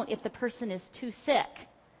they don't if the person is too sick.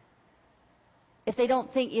 If they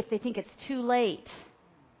think it's too late.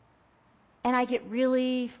 And I get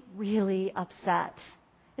really, really upset.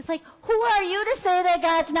 It's like, who are you to say that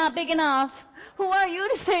God's not big enough? Who are you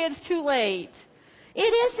to say it's too late? It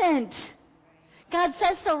isn't. God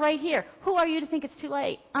says so right here. Who are you to think it's too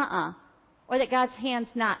late? Or that God's hand's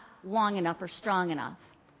not long enough or strong enough.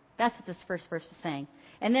 That's what this first verse is saying.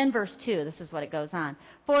 And then verse 2, this is what it goes on.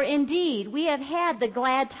 For indeed, we have had the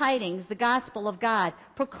glad tidings, the gospel of God,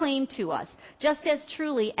 proclaimed to us, just as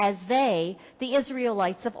truly as they, the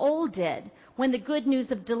Israelites of old, did, when the good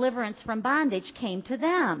news of deliverance from bondage came to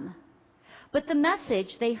them. But the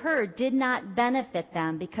message they heard did not benefit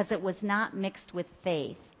them because it was not mixed with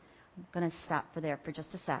faith. I'm going to stop there for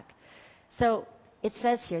just a sec. So it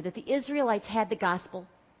says here that the Israelites had the gospel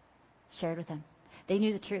shared with them. They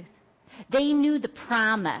knew the truth. They knew the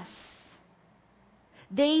promise.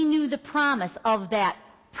 They knew the promise of that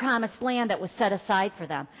promised land that was set aside for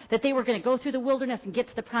them. That they were going to go through the wilderness and get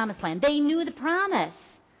to the promised land. They knew the promise.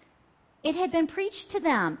 It had been preached to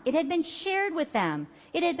them. It had been shared with them.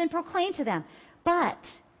 It had been proclaimed to them. But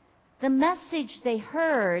the message they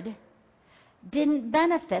heard didn't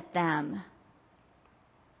benefit them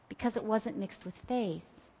because it wasn't mixed with faith.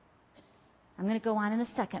 I'm going to go on in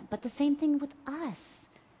a second. But the same thing with us.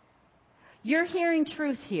 You're hearing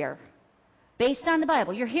truth here based on the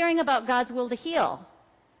Bible. You're hearing about God's will to heal.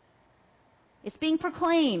 It's being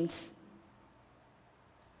proclaimed.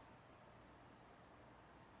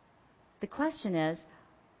 The question is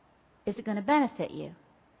it going to benefit you?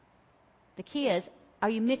 The key is, are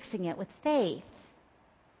you mixing it with faith?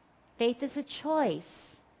 Faith is a choice.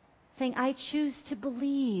 Saying, I choose to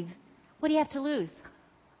believe. What do you have to lose?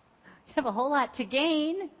 You have a whole lot to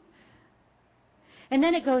gain. And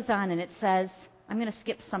then it goes on and it says, I'm going to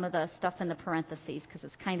skip some of the stuff in the parentheses because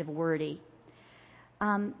it's kind of wordy.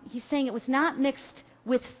 He's saying it was not mixed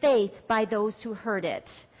with faith by those who heard it.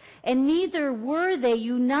 And neither were they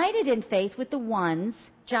united in faith with the ones,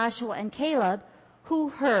 Joshua and Caleb, who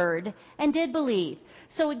heard and did believe.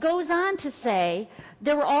 So it goes on to say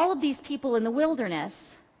there were all of these people in the wilderness.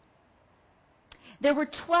 There were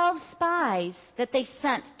 12 spies that they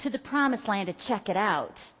sent to the promised land to check it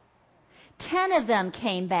out. 10 of them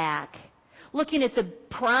came back looking at the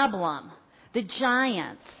problem, the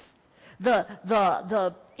giants,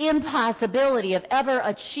 the impossibility of ever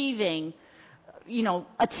achieving,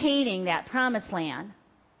 attaining that promised land.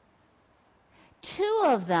 2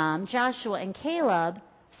 of them, Joshua and Caleb,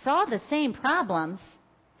 saw the same problems,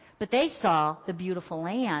 but they saw the beautiful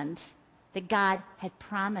land that God had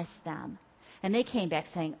promised them. And they came back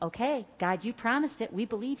saying, okay, God, you promised it. We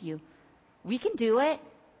believe you. We can do it.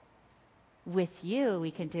 With you, we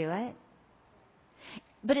can do it.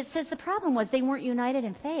 But it says the problem was they weren't united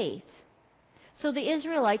in faith. So the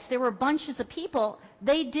Israelites, there were bunches of people,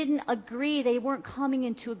 they didn't agree. They weren't coming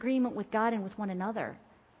into agreement with God and with one another.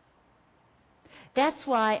 That's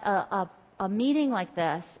why a meeting like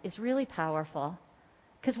this is really powerful,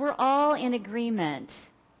 because we're all in agreement.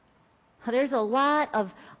 There's a lot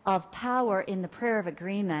of power in the prayer of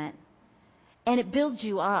agreement, and it builds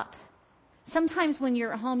you up. Sometimes when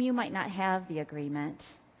you're at home, you might not have the agreement.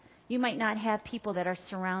 You might not have people that are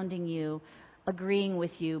surrounding you, agreeing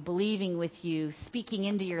with you, believing with you, speaking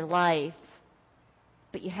into your life.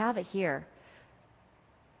 But you have it here.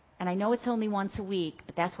 And I know it's only once a week,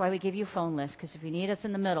 but that's why we give you a phone list, because if you need us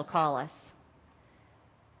in the middle, call us.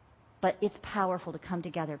 But it's powerful to come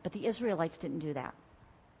together. But the Israelites didn't do that.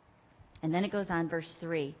 And then it goes on, verse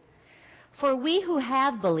 3. For we who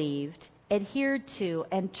have believed, adhered to,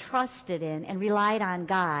 and trusted in, and relied on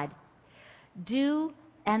God, do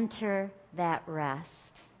enter that rest.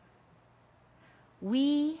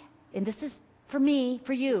 We, and this is for me,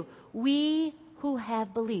 for you, we who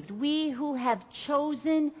have believed, we who have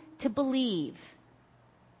chosen to believe,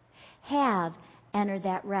 have entered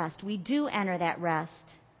that rest. We do enter that rest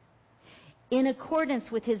in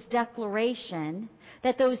accordance with his declaration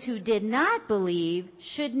that those who did not believe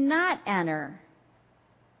should not enter.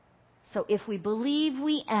 So if we believe,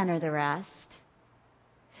 we enter the rest.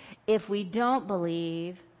 If we don't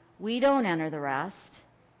believe, we don't enter the rest.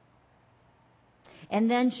 And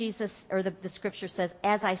then Jesus, or the scripture says,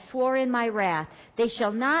 as I swore in my wrath, they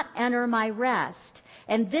shall not enter my rest.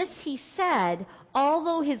 And this he said,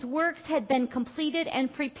 although his works had been completed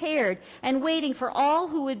and prepared and waiting for all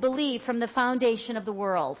who would believe from the foundation of the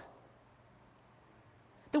world.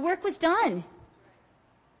 The work was done.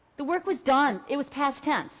 The work was done. It was past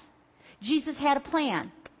tense. Jesus had a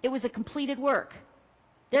plan. It was a completed work.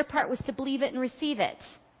 Their part was to believe it and receive it.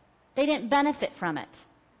 They didn't benefit from it.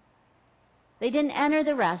 They didn't enter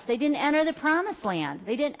the rest. They didn't enter the promised land.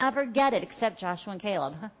 They didn't ever get it except Joshua and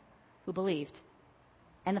Caleb, who believed,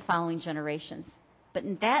 and the following generations. But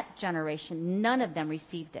in that generation, none of them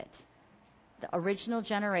received it. The original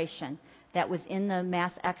generation that was in the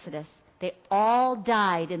mass exodus, they all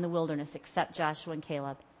died in the wilderness except Joshua and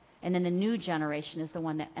Caleb. And then the new generation is the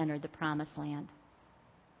one that entered the promised land.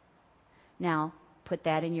 Now, put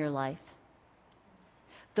that in your life.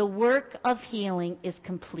 The work of healing is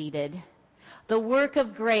completed. The work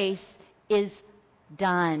of grace is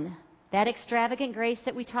done. That extravagant grace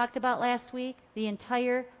that we talked about last week, the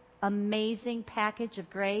entire amazing package of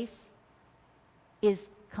grace is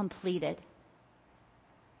completed.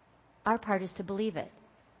 Our part is to believe it.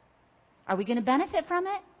 Are we going to benefit from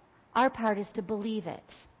it? Our part is to believe it.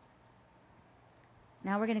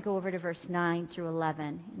 Now we're going to go over to verse 9 through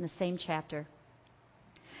 11 in the same chapter.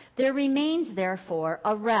 There remains, therefore,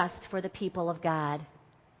 a rest for the people of God.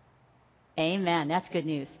 Amen. That's good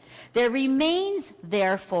news. There remains,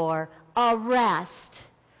 therefore, a rest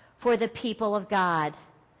for the people of God.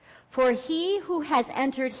 For he who has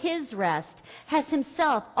entered his rest has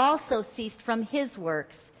himself also ceased from his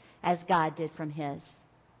works, as God did from his.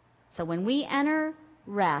 So when we enter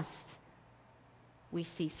rest, we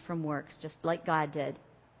cease from works, just like God did.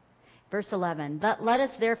 Verse 11, let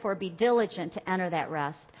us therefore be diligent to enter that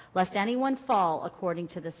rest, lest anyone fall according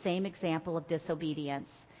to the same example of disobedience.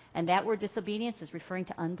 And that word disobedience is referring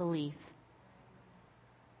to unbelief.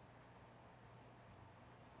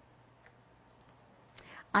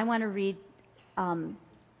 I want to read, I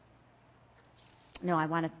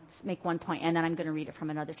want to make one point, and then I'm going to read it from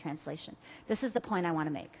another translation. This is the point I want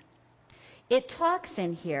to make. It talks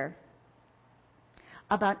in here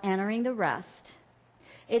about entering the rest.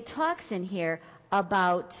 It talks in here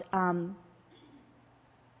about,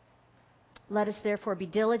 let us therefore be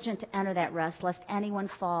diligent to enter that rest, lest anyone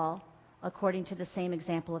fall according to the same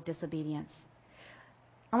example of disobedience.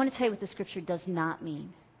 I want to tell you what the scripture does not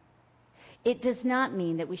mean. It does not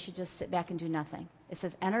mean that we should just sit back and do nothing. It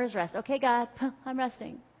says, enter his rest. Okay, God, I'm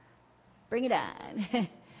resting. Bring it on.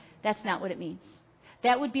 That's not what it means.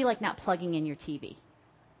 That would be like not plugging in your TV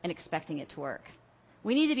and expecting it to work.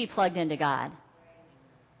 We need to be plugged into God.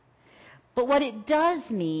 But what it does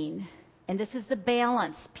mean, and this is the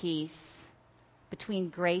balance piece between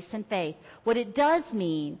grace and faith, what it does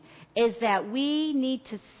mean is that we need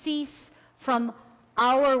to cease from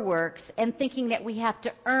our works and thinking that we have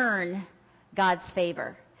to earn God's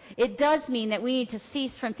favor. It does mean that we need to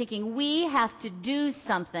cease from thinking we have to do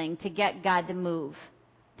something to get God to move,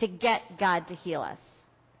 to get God to heal us.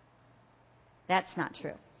 That's not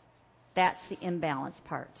true. That's the imbalance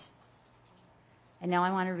part. And now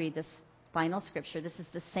I want to read this final scripture. This is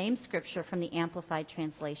the same scripture from the Amplified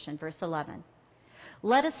Translation, verse 11.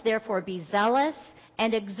 Let us therefore be zealous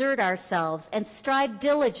and exert ourselves and strive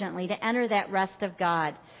diligently to enter that rest of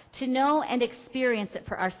God, to know and experience it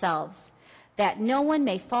for ourselves, that no one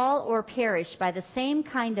may fall or perish by the same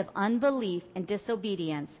kind of unbelief and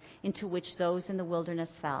disobedience into which those in the wilderness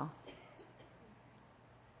fell.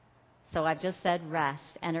 So I've just said rest,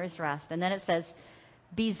 enter his rest. And then it says,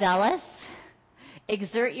 be zealous,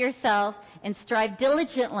 exert yourself, and strive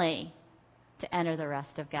diligently to enter the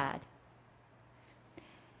rest of God.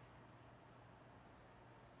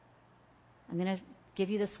 I'm going to give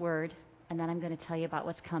you this word, and then I'm going to tell you about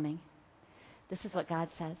what's coming. This is what God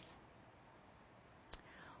says.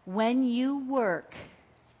 When you work,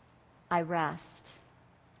 I rest.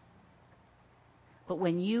 But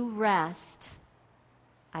when you rest,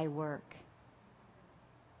 I work.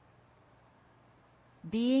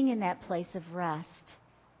 Being in that place of rest,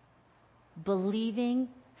 believing,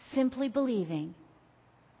 simply believing,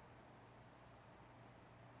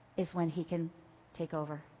 is when he can take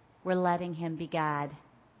over. We're letting him be God.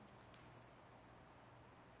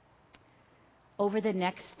 Over the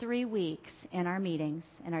next 3 weeks in our meetings,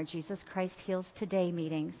 in our Jesus Christ Heals Today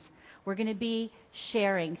meetings, we're going to be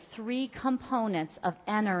sharing 3 components of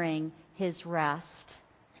entering his rest.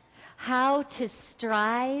 How to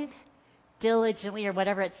strive diligently, or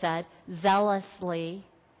whatever it said, zealously,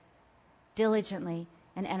 diligently,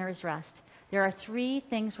 and enter his rest. There are 3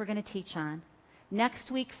 things we're going to teach on. Next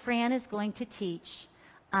week, Fran is going to teach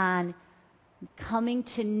on coming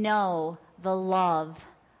to know the love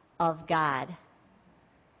of God.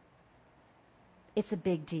 It's a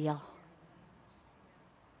big deal.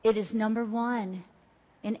 It is number 1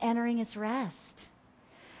 in entering his rest.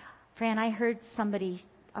 Fran, I heard somebody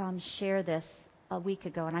share this a week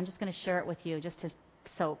ago, and I'm just going to share it with you just to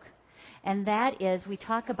soak. And that is, we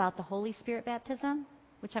talk about the Holy Spirit baptism,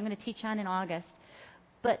 which I'm going to teach on in August.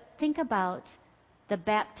 But think about the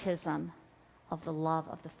baptism of the love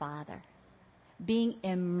of the Father. Being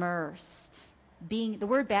immersed. The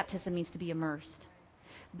word baptism means to be immersed.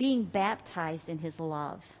 Being baptized in his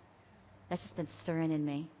love. That's just been stirring in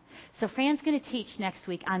me. So Fran's going to teach next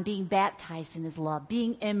week on being baptized in his love,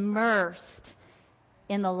 being immersed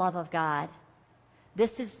in the love of God.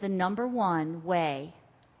 This is the number 1 way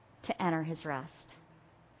to enter his rest.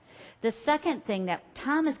 The second thing that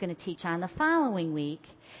Tom is going to teach on the following week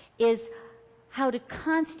is how to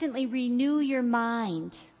constantly renew your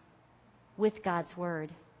mind with God's Word.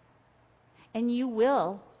 And you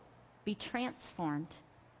will be transformed.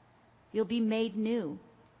 You'll be made new.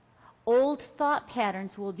 Old thought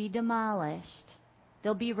patterns will be demolished.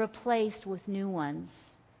 They'll be replaced with new ones.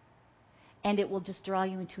 And it will just draw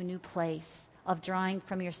you into a new place of drawing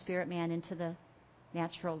from your spirit man into the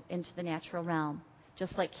natural realm.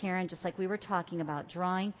 Just like Karen, just like we were talking about,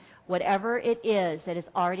 drawing whatever it is that is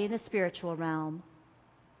already in the spiritual realm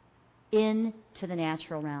into the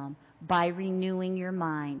natural realm by renewing your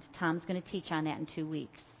mind. Tom's going to teach on that in 2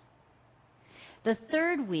 weeks. The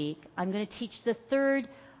third week, I'm going to teach the third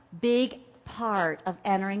big part of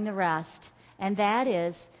entering the rest, and that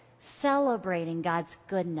is celebrating God's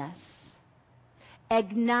goodness,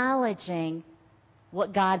 acknowledging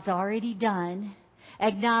what God's already done,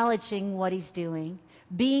 acknowledging what he's doing,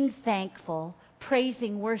 being thankful,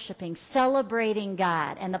 praising, worshiping, celebrating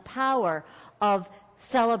God, and the power of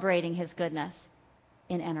celebrating his goodness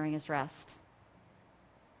in entering his rest.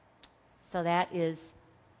 So that is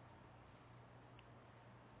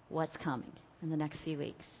what's coming in the next few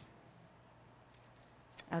weeks.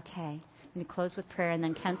 Okay, I'm going to close with prayer, and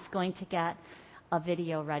then Kent's going to get a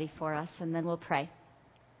video ready for us, and then we'll pray.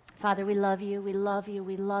 Father, we love you, we love you,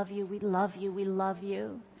 we love you, we love you, we love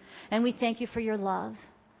you. And we thank you for your love.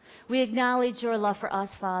 We acknowledge your love for us,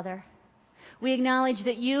 Father. We acknowledge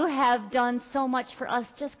that you have done so much for us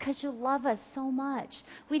just because you love us so much.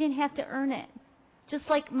 We didn't have to earn it. Just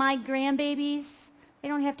like my grandbabies, they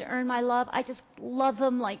don't have to earn my love. I just love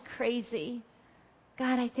them like crazy.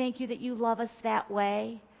 God, I thank you that you love us that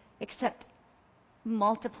way, except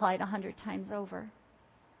multiplied 100 times over.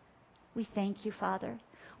 We thank you, Father.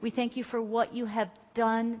 We thank you for what you have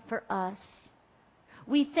done for us.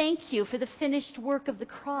 We thank you for the finished work of the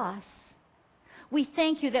cross. We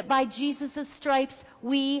thank you that by Jesus' stripes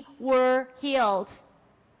we were healed.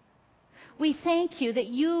 We thank you that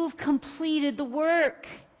you've completed the work.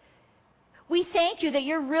 We thank you that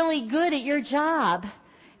you're really good at your job,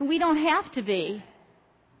 and we don't have to be.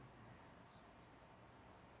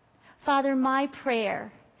 Father, my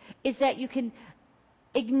prayer is that you can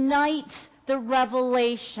ignite the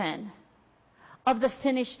revelation of the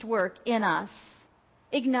finished work in us.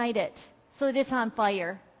 Ignite it so that it's on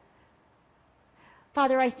fire.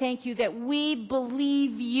 Father, I thank you that we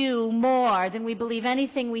believe you more than we believe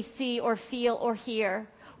anything we see or feel or hear.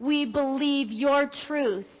 We believe your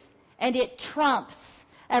truth, and it trumps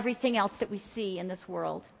everything else that we see in this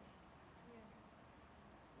world.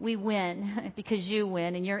 We win because you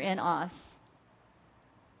win and you're in us.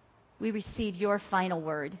 We receive your final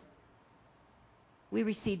word. We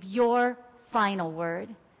receive your final word,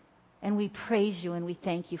 and we praise you and we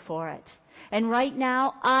thank you for it. And right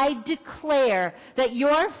now, I declare that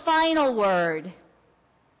your final word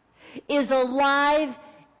is alive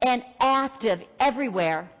and active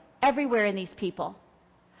everywhere in these people.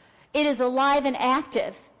 It is alive and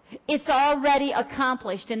active. It's already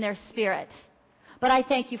accomplished in their spirit. But I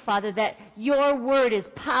thank you, Father, that your word is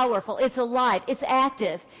powerful, it's alive, it's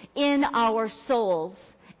active in our souls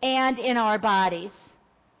and in our bodies.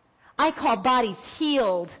 I call bodies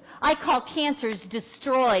healed. I call cancers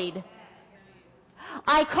destroyed.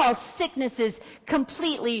 I call sicknesses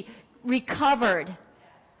completely recovered.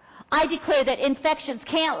 I declare that infections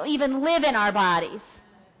can't even live in our bodies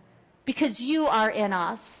because you are in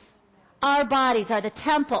us. Our bodies are the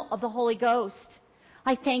temple of the Holy Ghost.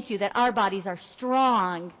 I thank you that our bodies are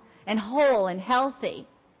strong and whole and healthy.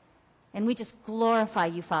 And we just glorify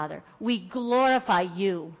you, Father. We glorify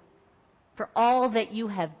you for all that you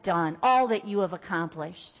have done, all that you have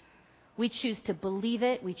accomplished. We choose to believe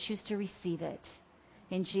it. We choose to receive it.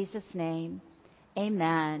 In Jesus' name,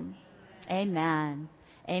 amen. Amen.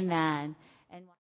 Amen. And